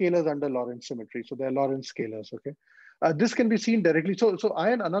 are scalars under Lorentz symmetry. So they're Lorentz scalars, okay? This can be seen directly. So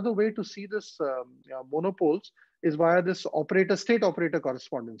another way to see this monopoles is via this state operator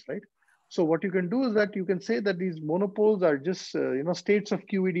correspondence, right? So what you can do is that you can say that these monopoles are just, states of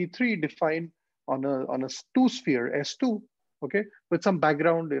QED3 defined on a two sphere, S2, okay, with some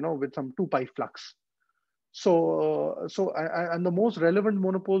background, with some 2π flux. So and the most relevant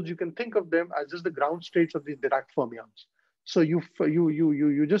monopoles, you can think of them as just the ground states of these Dirac fermions. So you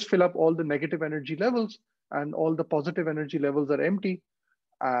just fill up all the negative energy levels and all the positive energy levels are empty.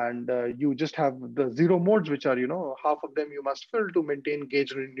 And you just have the zero modes, which are, half of them you must fill to maintain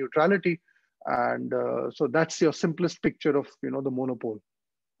gauge neutrality. And so that's your simplest picture of, the monopole.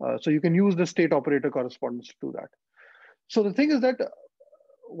 So you can use the state operator correspondence to do that. So the thing is that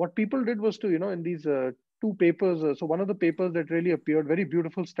what people did was to, in these two papers, so one of the papers that really appeared, very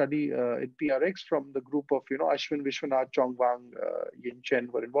beautiful study in PRX from the group of, Ashwin, Vishwanath, Chong Wang, Yin Chen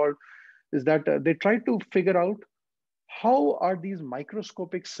were involved, is that they tried to figure out how are these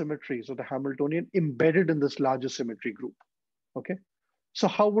microscopic symmetries of the Hamiltonian embedded in this larger symmetry group, okay? So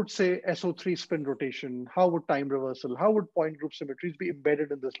how would, say, SO3 spin rotation, how would time reversal, how would point group symmetries be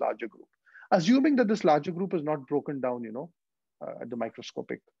embedded in this larger group? Assuming that this larger group is not broken down, at the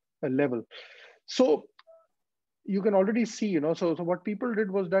microscopic level. So you can already see, so what people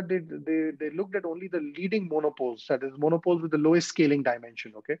did was that they looked at only the leading monopoles, that is monopoles with the lowest scaling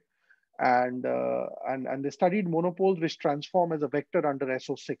dimension, okay? And they studied monopoles which transform as a vector under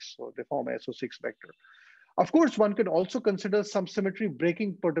SO6, so they form a SO6 vector. Of course, one can also consider some symmetry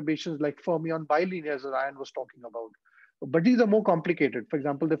breaking perturbations like fermion bilinears that Ian was talking about. But these are more complicated. For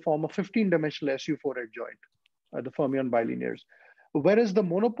example, they form a 15-dimensional SU4 head joint, the fermion bilinears. Whereas the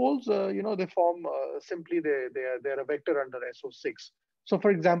monopoles, they form simply they're a vector under SO6. So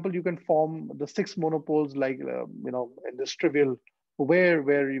for example, you can form the 6 monopoles like, in this trivial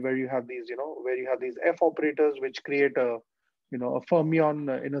where you have these, where you have these F operators which create a, a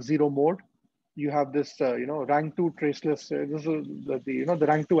fermion in a zero mode. You have this, rank 2 traceless, this is the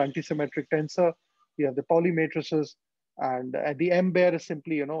rank 2 antisymmetric tensor. You have the Pauli matrices, and the M bear is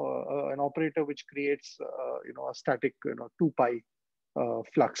simply, an operator which creates, a static, 2 pi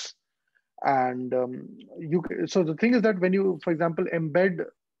flux. And so the thing is that when you, for example, embed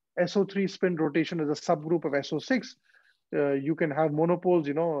SO3 spin rotation as a subgroup of SO6, you can have monopoles,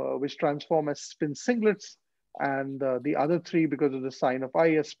 which transform as spin singlets, and the other 3, because of the sign of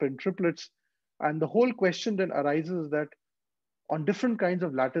I, as spin triplets. And the whole question then arises that on different kinds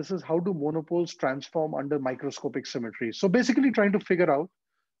of lattices, how do monopoles transform under microscopic symmetry? So basically trying to figure out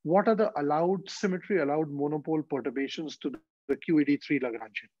what are the allowed monopole perturbations to the QED3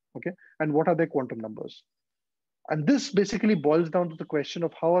 Lagrangian, okay? And what are their quantum numbers? And this basically boils down to the question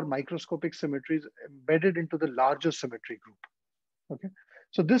of how are microscopic symmetries embedded into the larger symmetry group, okay?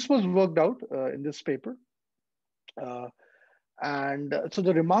 So this was worked out in this paper. So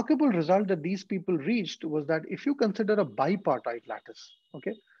the remarkable result that these people reached was that if you consider a bipartite lattice,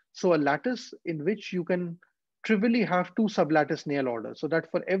 okay, so a lattice in which you can trivially have 2 sublattice Néel orders, so that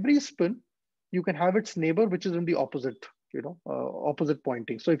for every spin, you can have its neighbor which is in the opposite, opposite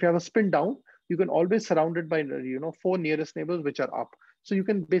pointing. So if you have a spin down, you can always surround it by 4 nearest neighbors which are up. So you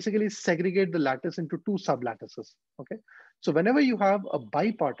can basically segregate the lattice into 2 sublattices, okay? So whenever you have a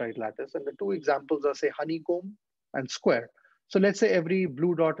bipartite lattice, and the 2 examples are, say, honeycomb and square. So let's say every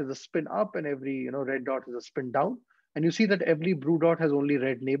blue dot is a spin up and every red dot is a spin down. And you see that every blue dot has only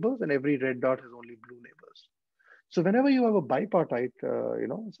red neighbors and every red dot has only blue neighbors. So whenever you have a bipartite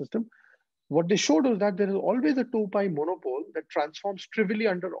system, what they showed was that there is always a 2 pi monopole that transforms trivially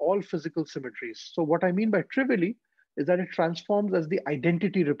under all physical symmetries. So what I mean by trivially is that it transforms as the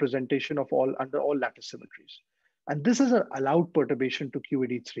identity representation of under all lattice symmetries. And this is an allowed perturbation to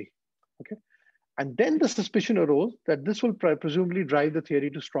QED3, okay? And then the suspicion arose that this will presumably drive the theory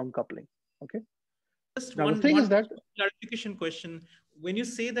to strong coupling, okay? Just now, one the thing is that clarification question. When you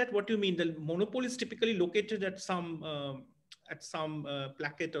say that, what do you mean? The monopole is typically located at some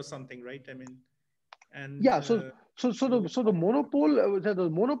placket or something, right? I mean, and yeah. So the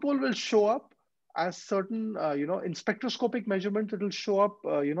monopole will show up as certain in spectroscopic measurements. It will show up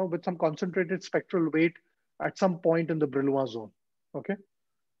with some concentrated spectral weight at some point in the Brillouin zone, okay?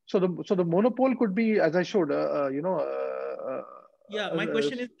 So the monopole could be, as I showed, yeah. My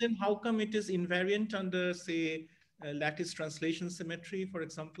question is then, how come it is invariant under, say, lattice translation symmetry, for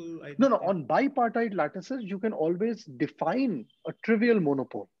example? No. On bipartite lattices, you can always define a trivial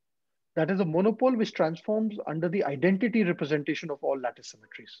monopole. That is a monopole which transforms under the identity representation of all lattice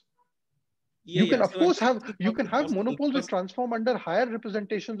symmetries. Yeah, you can, of course, have monopoles which transform under higher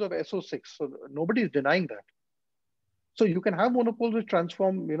representations of SO6. So nobody is denying that. So you can have monopoles which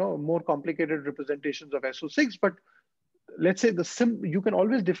transform, more complicated representations of SO6, but let's say you can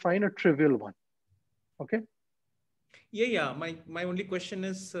always define a trivial one, okay? Yeah. My only question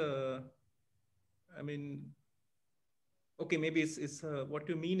is, I mean, okay, maybe it's what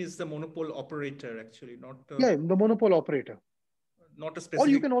you mean is the monopole operator, actually, not yeah, the monopole operator. Not a specific. Or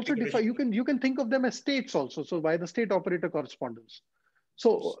you can also define. You can think of them as states also. So by the state operator correspondence.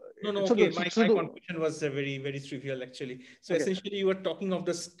 So no. Okay, my confusion was very, very trivial, actually. So okay. Essentially, you were talking of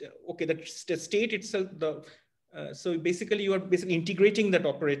the state itself. So basically, you are basically integrating that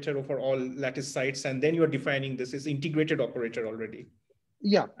operator over all lattice sites, and then you are defining this as integrated operator already.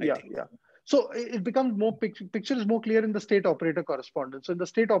 Yeah, I yeah, think. yeah. So it becomes more picture is more clear in the state operator correspondence. So in the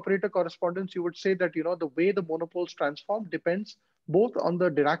state operator correspondence, you would say that the way the monopoles transform depends both on the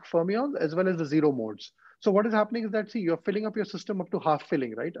Dirac fermions as well as the zero modes. So what is happening is that, see, you're filling up your system up to half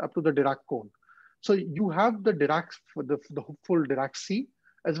filling, right, up to the Dirac cone. So you have the Dirac for the full Dirac C,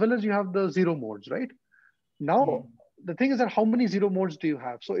 as well as you have the zero modes, right? Now the thing is that how many zero modes do you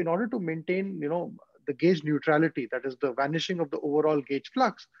have? So in order to maintain, the gauge neutrality, that is the vanishing of the overall gauge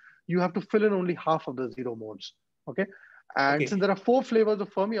flux, you have to fill in only half of the zero modes. Okay. And since there are 4 flavors of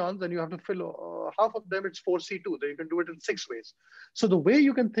fermions, then you have to fill half of them. It's 4C2. Then you can do it in 6 ways. So the way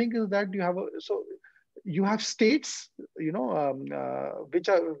you can think is that you have states, which are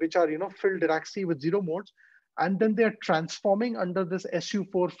filled Dirac C with zero modes, and then they are transforming under this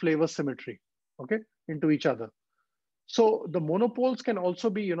SU4 flavor symmetry, okay, into each other. So the monopoles can also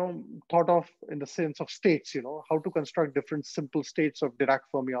be, thought of in the sense of states, how to construct different simple states of Dirac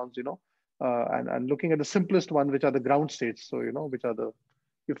fermions, and looking at the simplest one, which are the ground states. So, which are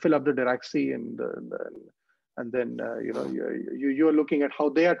you fill up the Dirac C and then, you're looking at how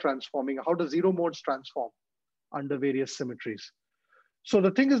they are transforming, how the zero modes transform under various symmetries. So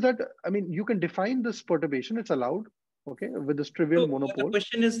the thing is that, I mean, you can define this perturbation, it's allowed, okay, with this trivial monopole. The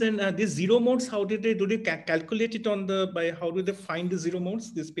question is then, these zero modes, how do they calculate it how do they find the zero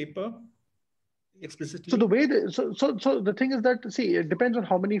modes, this paper explicitly? So the way, so the thing is that, see, it depends on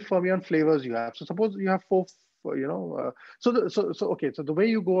how many fermion flavors you have. So suppose you have 4, so the way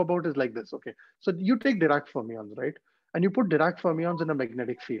you go about is like this, okay. So you take Dirac fermions, right? And you put Dirac fermions in a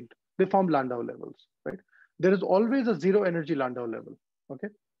magnetic field. They form Landau levels, right? There is always a zero energy Landau level, okay?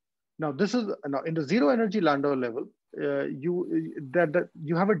 Now in the zero energy Landau level,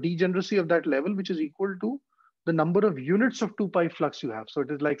 you have a degeneracy of that level, which is equal to the number of units of 2 pi flux you have. So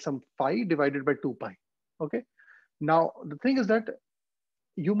it is like some phi divided by 2 pi, okay? Now the thing is that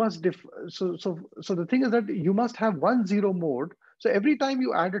you must so the thing is that you must have one zero mode. So every time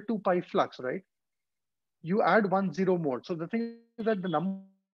you add a 2 pi flux, right, you add one zero mode. So the thing is that the number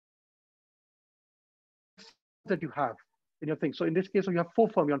of that you have in your thing. So in this case, you have 4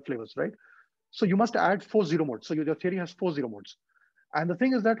 fermion flavors, right? So you must add 4 zero modes. So your theory has 4 zero modes. And the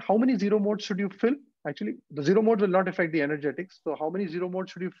thing is that how many zero modes should you fill? Actually, the zero modes will not affect the energetics. So how many zero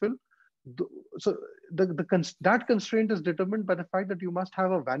modes should you fill? So that constraint is determined by the fact that you must have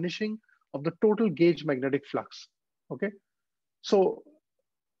a vanishing of the total gauge magnetic flux, okay? So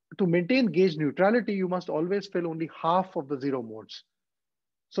to maintain gauge neutrality, you must always fill only half of the zero modes.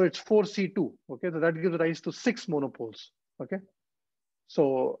 So it's 4C2, okay? So that gives rise to 6 monopoles, okay?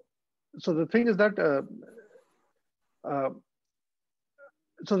 So the thing is that,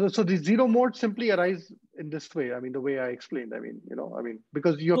 so the zero mode simply arise in this way. I mean, the way I explained,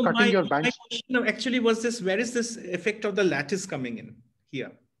 because you're cutting your banks. My question actually was this, where is this effect of the lattice coming in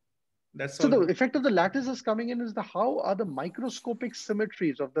here? So the effect of the lattice is coming in is how are the microscopic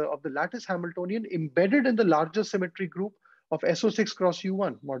symmetries of the lattice Hamiltonian embedded in the larger symmetry group of SO6 cross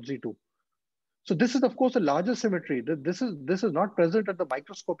U1 mod Z2. So this is of course a larger symmetry. This is not present at the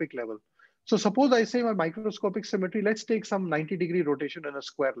microscopic level. So suppose I say my microscopic symmetry, let's take some 90-degree rotation in a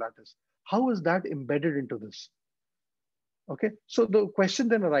square lattice. How is that embedded into this? Okay, so the question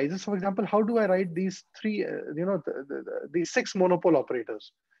then arises, for example, how do I write these 3, these 6 monopole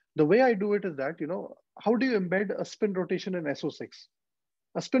operators? The way I do it is that, how do you embed a spin rotation in SO6?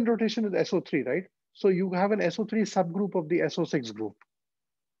 A spin rotation is SO3, right? So you have an SO3 subgroup of the SO6 group,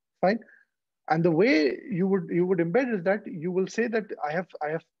 fine? And the way you would embed is that you will say that I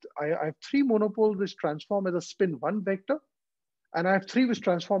have 3 monopoles which transform as a spin 1 vector, and I have 3 which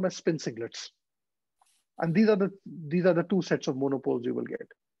transform as spin singlets. And these are the 2 sets of monopoles you will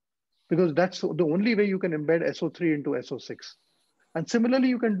get, because that's the only way you can embed SO3 into SO6. And similarly,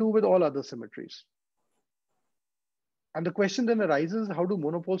 you can do with all other symmetries. And the question then arises, how do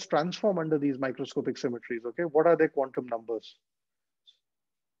monopoles transform under these microscopic symmetries? Okay, what are their quantum numbers?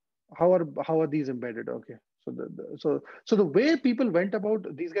 How are these embedded? Okay, so the way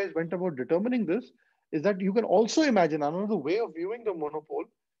these guys went about determining this is that you can also imagine another way of viewing the monopole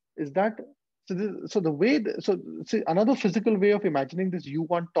is that another physical way of imagining this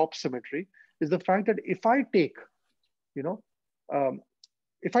U1 top symmetry is the fact that if I take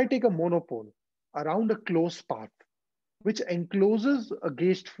a monopole around a closed path which encloses a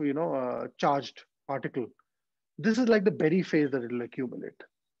gauged charged particle, this is like the Berry phase that it will accumulate.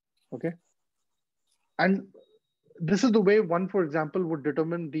 Okay, and this is the way one, for example, would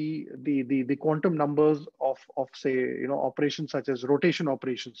determine the quantum numbers of say operations such as rotation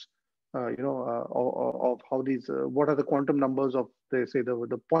operations of how these, what are the quantum numbers of, they say,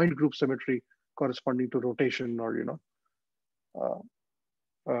 the point group symmetry corresponding to rotation, or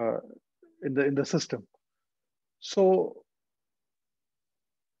in the system. So,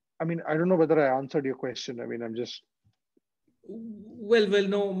 I mean, I don't know whether I answered your question. I mean, I'm just. Well,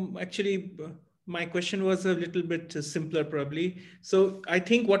 no, actually, my question was a little bit simpler, probably. So I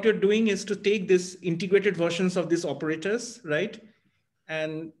think what you're doing is to take this integrated versions of these operators, right?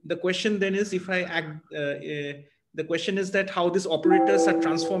 And the question then is, if I act, the question is that how these operators are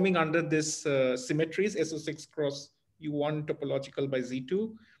transforming under this symmetries, SO6 cross U1 topological by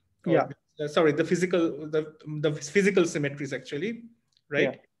Z2, or sorry, the physical symmetries actually,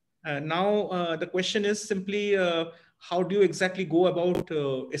 right? Now the question is simply, how do you exactly go about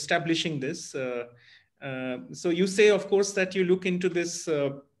establishing this? So you say, of course, that you look into this,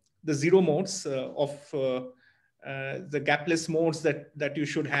 the zero modes of the gapless modes that you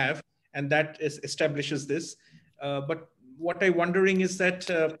should have, and that establishes this. But what I'm wondering is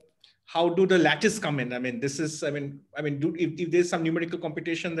that how do the lattice come in? I mean, this is, if there's some numerical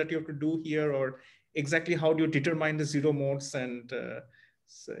computation that you have to do here, or exactly how do you determine the zero modes and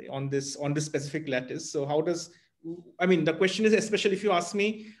so on this specific lattice? So how does, I mean, the question is, especially if you ask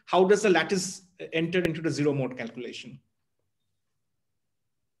me, how does the lattice enter into the zero mode calculation?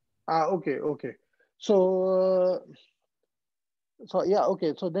 Okay. So, yeah,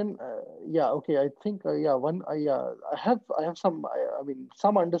 okay. So then, yeah, okay. I think, yeah, I have some, I mean,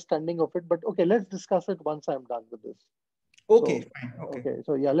 some understanding of it, but okay, let's discuss it once I'm done with this. Okay, so, fine. Okay.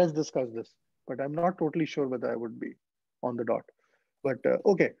 So yeah, let's discuss this, but I'm not totally sure whether I would be on the dot, but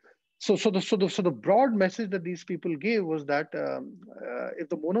okay. So the broad message that these people gave was that if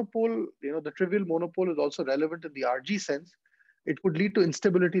the monopole, the trivial monopole is also relevant in the RG sense, it would lead to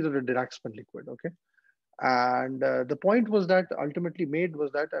instabilities of the Dirac-Spin liquid. Okay. And the point was that ultimately made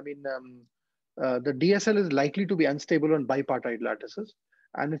was that, I mean, the DSL is likely to be unstable on bipartite lattices,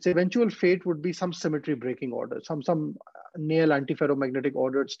 and its eventual fate would be some symmetry breaking order, some Néel antiferromagnetic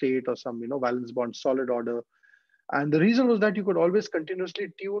ordered state, or some valence bond solid order. And the reason was that you could always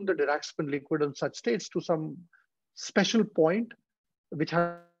continuously tune the Dirac spin liquid on such states to some special point, which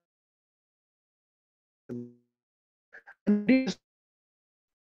has and these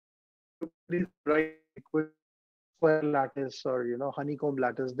right liquid square lattice, or honeycomb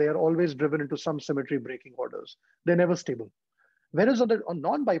lattice, they are always driven into some symmetry breaking orders. They're never stable. Whereas on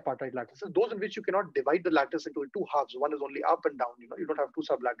non-bipartite lattices, those in which you cannot divide the lattice into two halves, one is only up and down, you don't have two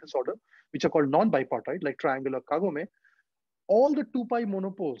sublattice order, which are called non-bipartite, like triangular Kagome. All the 2 pi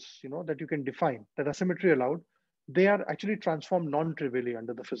monopoles, that you can define, that are symmetry allowed, they are actually transformed non-trivially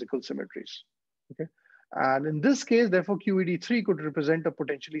under the physical symmetries. Okay, and in this case, therefore, QED3 could represent a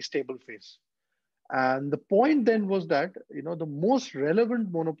potentially stable phase. And the point then was that the most relevant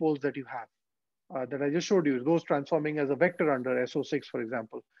monopoles that you have, that I just showed you, those transforming as a vector under SO6, for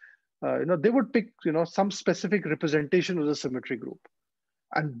example, they would pick some specific representation of the symmetry group.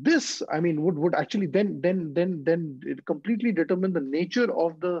 And this, I mean, would actually then it completely determine the nature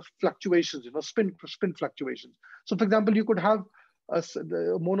of the fluctuations, spin fluctuations. So, for example, you could have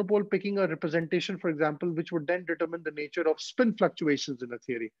the monopole picking a representation, for example, which would then determine the nature of spin fluctuations in a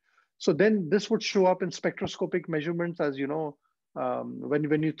theory. So then this would show up in spectroscopic measurements, as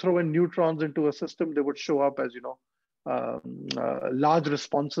when you throw in neutrons into a system, they would show up as large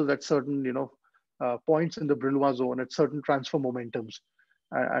responses at certain points in the Brillouin zone at certain transfer momentums.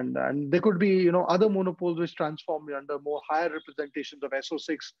 And there could be other monopoles which transform under more higher representations of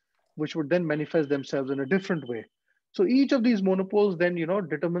SO6, which would then manifest themselves in a different way. So each of these monopoles then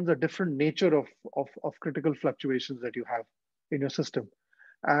determines a different nature of critical fluctuations that you have in your system.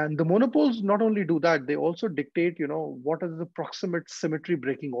 And the monopoles not only do that, they also dictate what are the proximate symmetry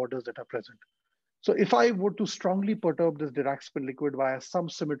breaking orders that are present. So if I were to strongly perturb this Dirac spin liquid via some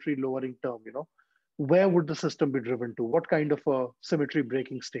symmetry lowering term, where would the system be driven to? What kind of a symmetry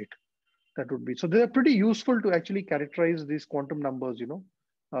breaking state that would be? So they're pretty useful to actually characterize these quantum numbers,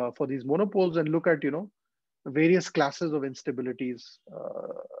 for these monopoles, and look at, various classes of instabilities.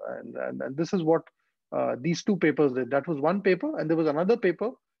 And this is what these two papers did. That was one paper, and there was another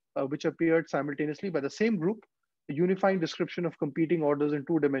paper which appeared simultaneously by the same group, a unifying description of competing orders in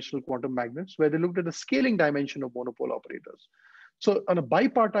two-dimensional quantum magnets, where they looked at the scaling dimension of monopole operators. So on a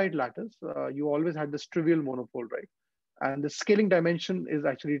bipartite lattice, you always had this trivial monopole, right? And the scaling dimension is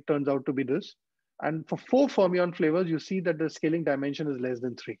actually, it turns out to be this. And for 4 fermion flavors, you see that the scaling dimension is less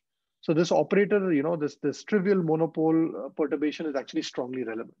than 3. So this operator, this trivial monopole perturbation is actually strongly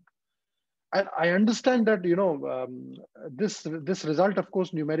relevant. And I understand that, this result, of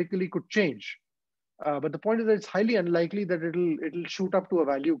course, numerically could change. But the point is that it's highly unlikely that it'll shoot up to a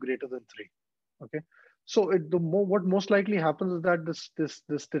value greater than 3. Okay. So what most likely happens is that this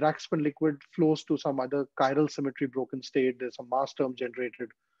Dirac spin liquid flows to some other chiral symmetry broken state. There's some mass term generated,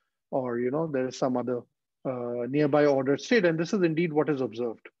 or there is some other nearby ordered state, and this is indeed what is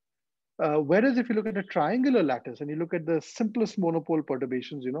observed. Whereas if you look at a triangular lattice and you look at the simplest monopole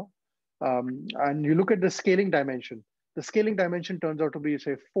perturbations, and you look at the scaling dimension turns out to be,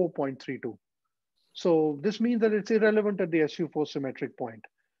 say, 4.32. So this means that it's irrelevant at the SU4 symmetric point.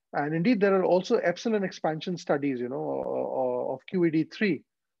 And indeed, there are also epsilon expansion studies, of QED3,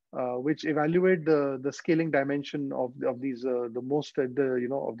 which evaluate the scaling dimension of these of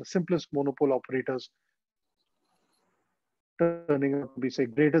the simplest monopole operators turning out to be, say,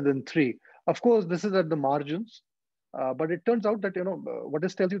 greater than 3. Of course, this is at the margins, but it turns out that what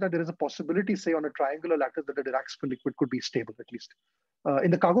this tells you that there is a possibility, say, on a triangular lattice, that the Dirac spin liquid could be stable at least.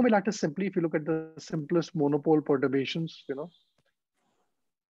 In the Kagome lattice, simply, if you look at the simplest monopole perturbations,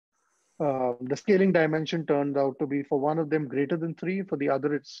 the scaling dimension turned out to be, for one of them, greater than 3. For the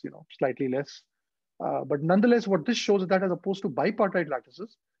other, it's slightly less. But nonetheless, what this shows is that, as opposed to bipartite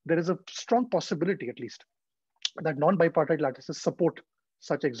lattices, there is a strong possibility, at least, that non-bipartite lattices support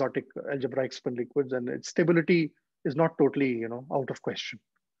such exotic algebraic spin liquids, and its stability is not totally out of question.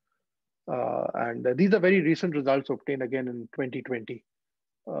 And these are very recent results obtained again in 2020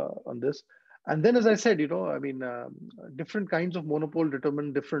 on this. And then, as I said, different kinds of monopole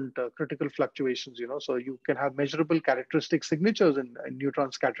determine different critical fluctuations. So you can have measurable characteristic signatures in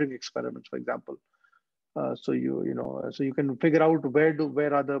neutron scattering experiments, for example. So you can figure out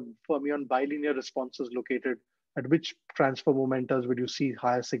where are the fermion bilinear responses located, at which transfer momentas would you see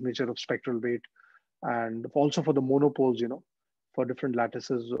higher signature of spectral weight, and also for the monopoles, for different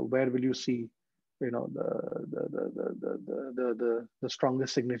lattices, where will you see, the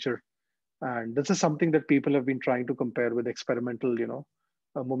strongest signature. And this is something that people have been trying to compare with experimental,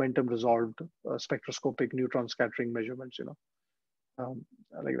 momentum resolved spectroscopic neutron scattering measurements,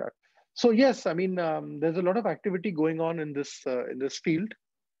 like that. So yes, there's a lot of activity going on in this field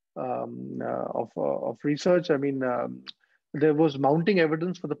of research. There was mounting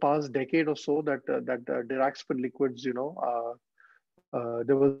evidence for the past decade or so that Dirac spin liquids, there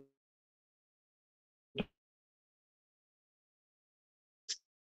was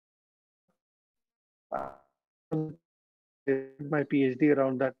my PhD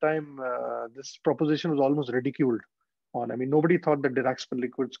around that time. This proposition was almost ridiculed on. Nobody thought that Dirac spin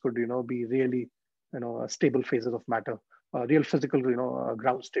liquids could, be really, stable phases of matter, real physical,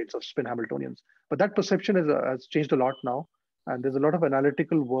 ground states of spin Hamiltonians. But that perception has changed a lot now, and there's a lot of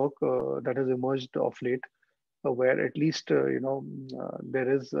analytical work that has emerged of late, where at least,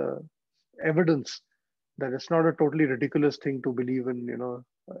 there is evidence that it's not a totally ridiculous thing to believe in,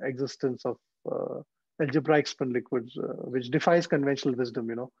 existence of algebraic spin liquids, which defies conventional wisdom,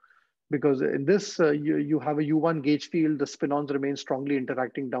 because in this, you have a U1 gauge field, the spinons remain strongly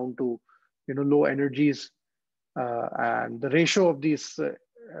interacting down to, low energies, and the ratio of these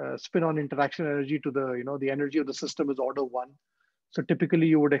spin-on interaction energy to the, the energy of the system is order 1. So typically,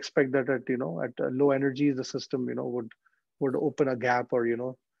 you would expect that at low energies, the system, would open a gap or,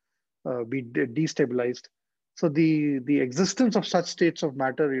 be destabilized. So the existence of such states of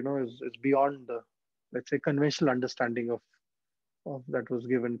matter, is beyond the, let's say, conventional understanding of that was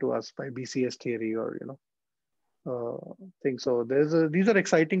given to us by BCS theory or things. So these are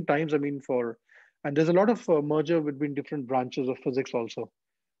exciting times. And there's a lot of merger between different branches of physics also.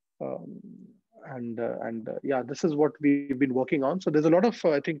 Yeah, this is what we've been working on. So there's a lot of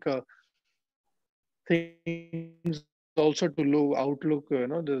I think things also to outlook,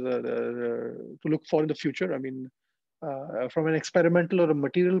 to look for in the future. From an experimental or a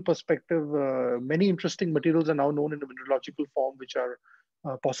material perspective, many interesting materials are now known in a mineralogical form, which are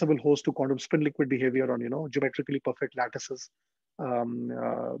possible hosts to quantum spin liquid behavior on, geometrically perfect lattices.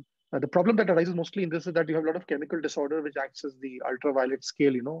 The problem that arises mostly in this is that you have a lot of chemical disorder, which acts as the ultraviolet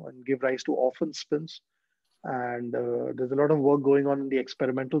scale, and give rise to orphan spins. And there's a lot of work going on in the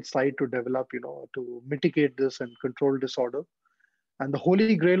experimental side to develop, to mitigate this and control disorder. And the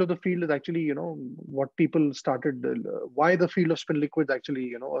holy grail of the field is actually, what people started, why the field of spin liquids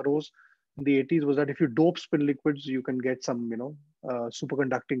actually, arose in the 80s was that if you dope spin liquids, you can get some,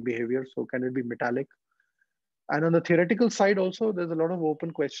 superconducting behavior. So can it be metallic? And on the theoretical side also, there's a lot of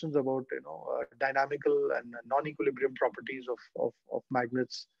open questions about, dynamical and non-equilibrium properties of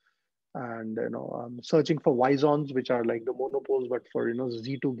magnets. And, searching for Wisons, which are like the monopoles, but for,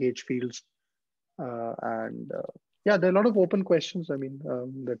 Z2 gauge fields. Yeah, there are a lot of open questions,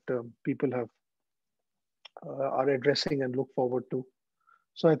 that people are addressing and look forward to.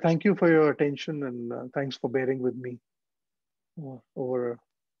 So I thank you for your attention, and thanks for bearing with me over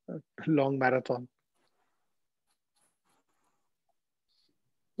a long marathon.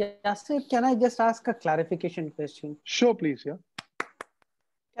 Yasir, can I just ask a clarification question? Sure, please. Yeah.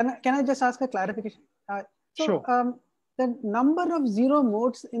 Can I just ask a clarification? Sure. The number of zero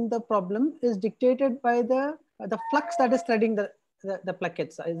modes in the problem is dictated by the flux that is threading the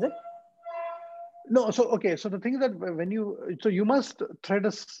plaquettes, is it? No, so okay. So the thing is that you must thread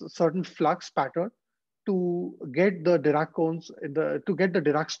a certain flux pattern to get the Dirac cones to get the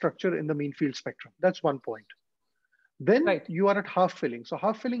Dirac structure in the mean field spectrum. That's one point. Then you are at half filling. So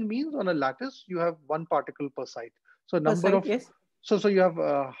half filling means on a lattice you have one particle per site. So number of yes. So you have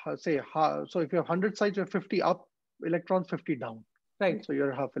so if you have 100 sites, you have 50 up electrons, 50 down. Right. So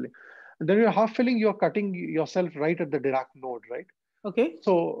you're half filling. And then you're half filling. You're cutting yourself right at the Dirac node, right? Okay.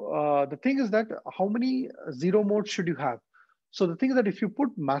 So the thing is that how many zero modes should you have? So the thing is that if you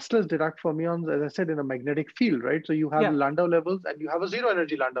put massless Dirac fermions, as I said, in a magnetic field, right? So you have Landau levels and you have a zero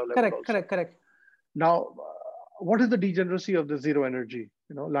energy Landau level. Correct. Now, what is the degeneracy of the zero energy,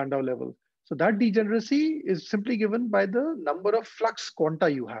 Landau level? So that degeneracy is simply given by the number of flux quanta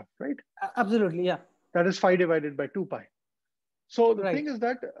you have, right? Absolutely, yeah. That is phi divided by 2 pi. So the thing is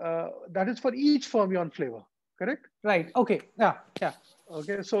that that is for each fermion flavor, correct? Right. Okay. Yeah.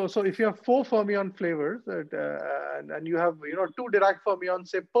 Okay. So if you have 4 fermion flavors and you have 2 Dirac fermions,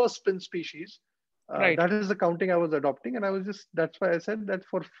 say, per spin species, that is the counting I was adopting, and that's why I said that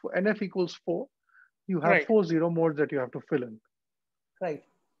for NF equals 4, you have 4 zero modes that you have to fill in. Right.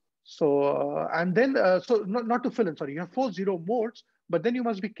 So and then so not to fill in. Sorry, you have 4 zero modes, but then you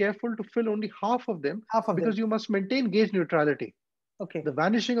must be careful to fill only half of them because you must maintain gauge neutrality. Okay. The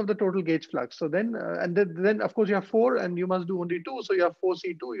vanishing of the total gauge flux. So then and then of course you have 4, and you must do only 2. So you have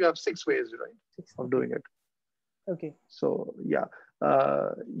 4C2. You have 6 ways, right, of doing it. Okay. So yeah.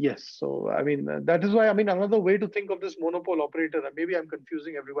 Yes. So I mean that is why another way to think of this monopole operator, and maybe I'm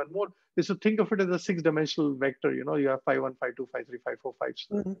confusing everyone more, is to think of it as a 6-dimensional vector. You have phi 1, phi 2, phi 3, phi 4,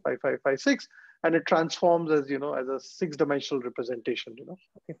 phi 5, phi 6, and it transforms as as a 6-dimensional representation.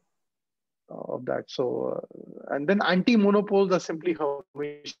 Okay. Of that. So and then anti-monopoles are simply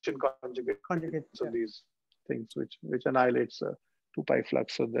Hermitian conjugates of these things, which annihilates 2 pi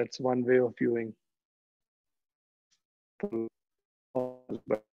flux. So that's one way of viewing.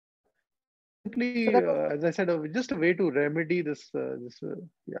 Simply, as I said, just a way to remedy this.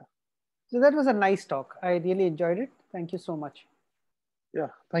 Yeah. So that was a nice talk. I really enjoyed it. Thank you so much. Yeah,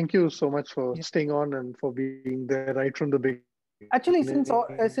 thank you so much for staying on and for being there right from the beginning. Actually,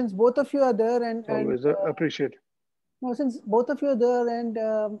 since both of you are there and always appreciate. No, since both of you are there and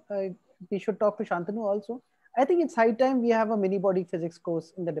we should talk to Shantanu also. I think it's high time we have a mini body physics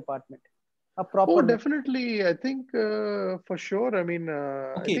course in the department. A proper. Oh, definitely. I think for sure. I mean,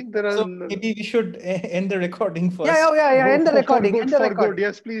 okay. I think there are. So maybe we should end the recording first. Yeah. End the recording. End the recording.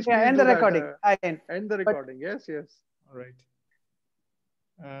 Yes, please. Yeah, end the recording. End the recording. Yes. All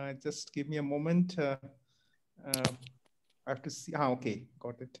right. Just give me a moment. I have to see. Okay,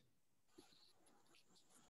 got it.